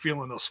got a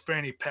feeling those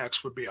fanny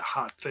packs would be a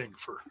hot thing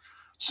for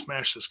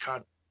Smash This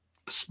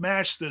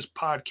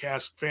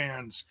Podcast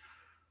fans,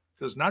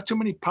 because not too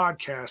many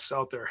podcasts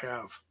out there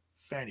have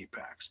fanny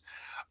packs.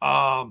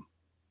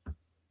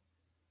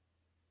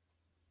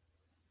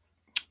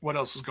 What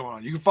else is going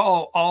on? You can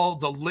follow all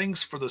the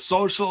links for the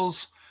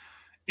socials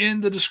in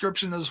the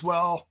description as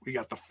well. We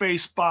got the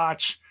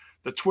Facebotch,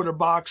 the Twitter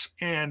box,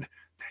 and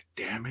that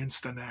damn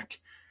Instaneck.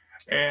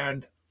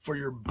 And for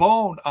your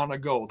bone on the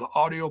go, the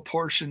audio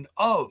portion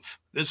of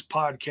this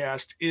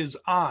podcast is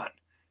on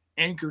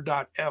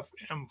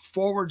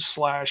anchor.fm/Bone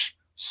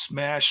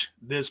smash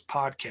this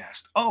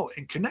podcast. Oh,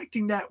 and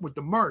connecting that with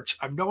the merch,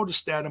 I've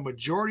noticed that a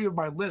majority of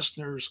my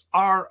listeners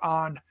are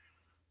on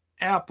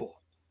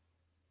Apple,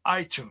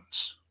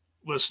 iTunes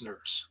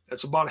listeners.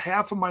 That's about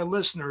half of my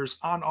listeners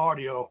on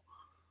audio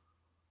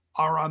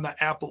are on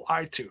the Apple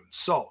iTunes.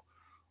 So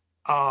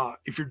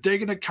if you're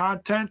digging the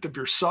content, if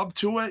you're sub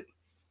to it,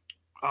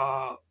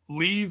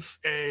 leave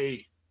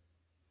a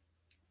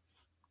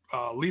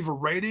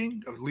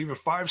rating, leave a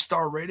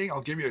 5-star rating.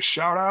 I'll give you a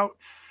shout out.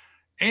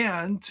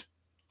 And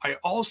I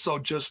also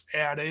just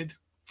added,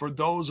 for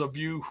those of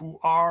you who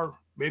are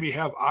maybe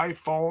have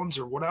iPhones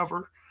or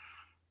whatever,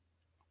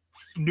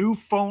 new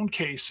phone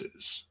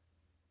cases.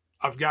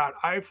 I've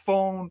got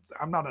iPhone.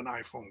 I'm not an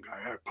iPhone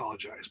guy. I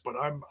apologize, but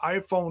I'm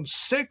iPhone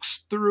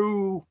 6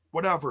 through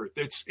whatever.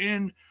 It's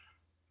in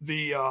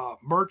the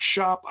merch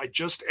shop. I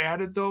just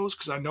added those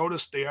because I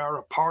noticed they are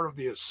a part of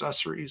the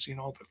accessories, the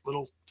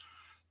little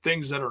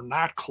things that are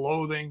not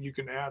clothing you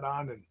can add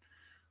on and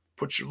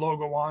put your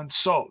logo on.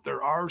 So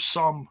there are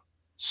some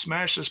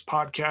Smash This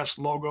Podcast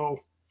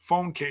logo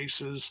phone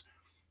cases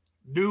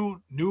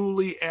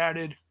newly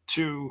added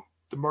to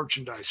the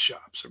merchandise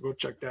shop. So go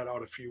check that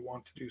out if you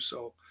want to do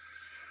so.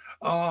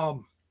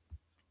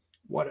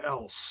 What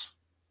else?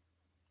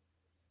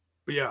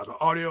 But yeah, the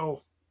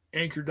audio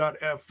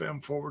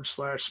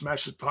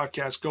anchor.fm/Smash This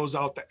Podcast goes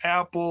out to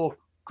Apple,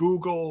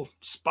 Google,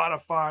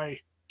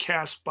 Spotify,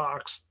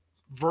 Castbox,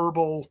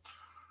 Verbal,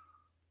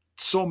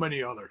 so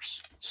many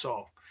others.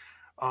 So,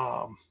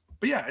 but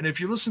yeah, and if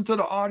you listen to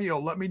the audio,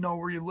 let me know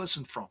where you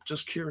listen from.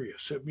 Just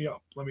curious. Hit me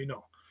up. Let me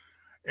know.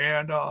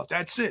 And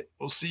that's it.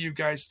 We'll see you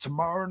guys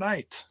tomorrow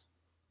night.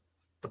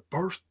 The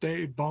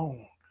Birthday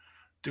Bone.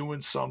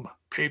 Doing some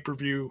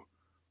pay-per-view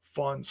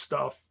fun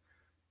stuff.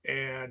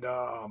 And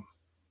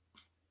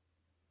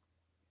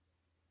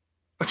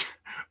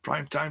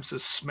Primetime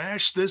says,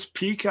 smash this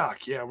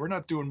Peacock. Yeah, we're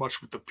not doing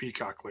much with the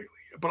Peacock lately.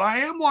 But I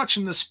am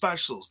watching the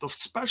specials. The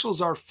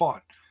specials are fun.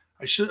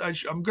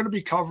 I'm going to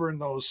be covering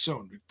those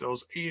soon.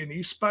 Those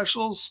A&E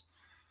specials,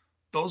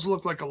 those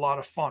look like a lot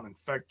of fun. In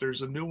fact,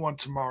 there's a new one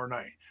tomorrow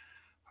night.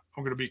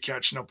 I'm going to be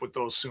catching up with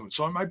those soon.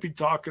 So I might be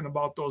talking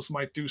about those,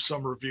 might do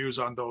some reviews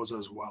on those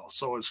as well.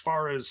 So as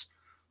far as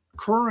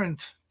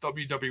current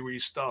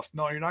WWE stuff,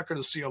 no, you're not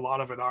going to see a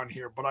lot of it on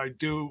here, but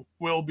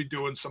will be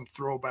doing some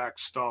throwback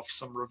stuff,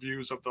 some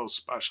reviews of those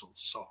specials.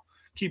 So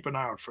keep an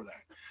eye out for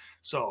that.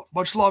 So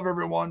much love,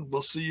 everyone.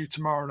 We'll see you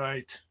tomorrow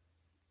night.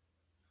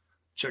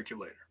 Check you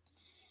later.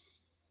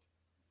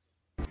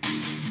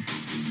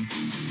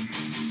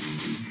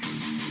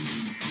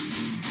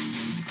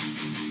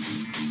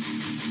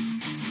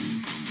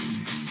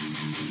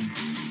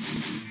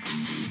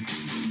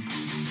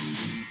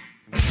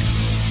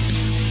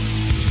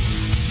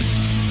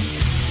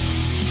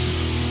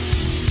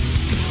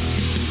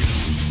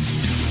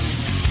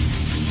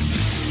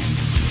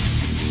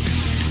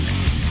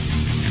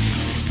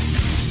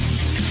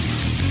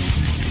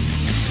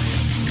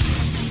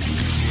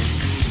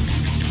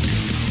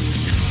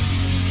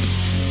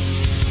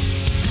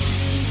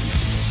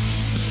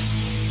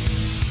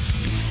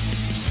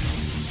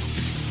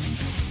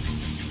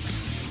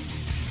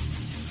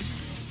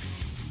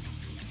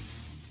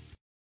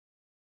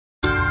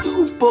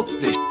 Book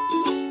this.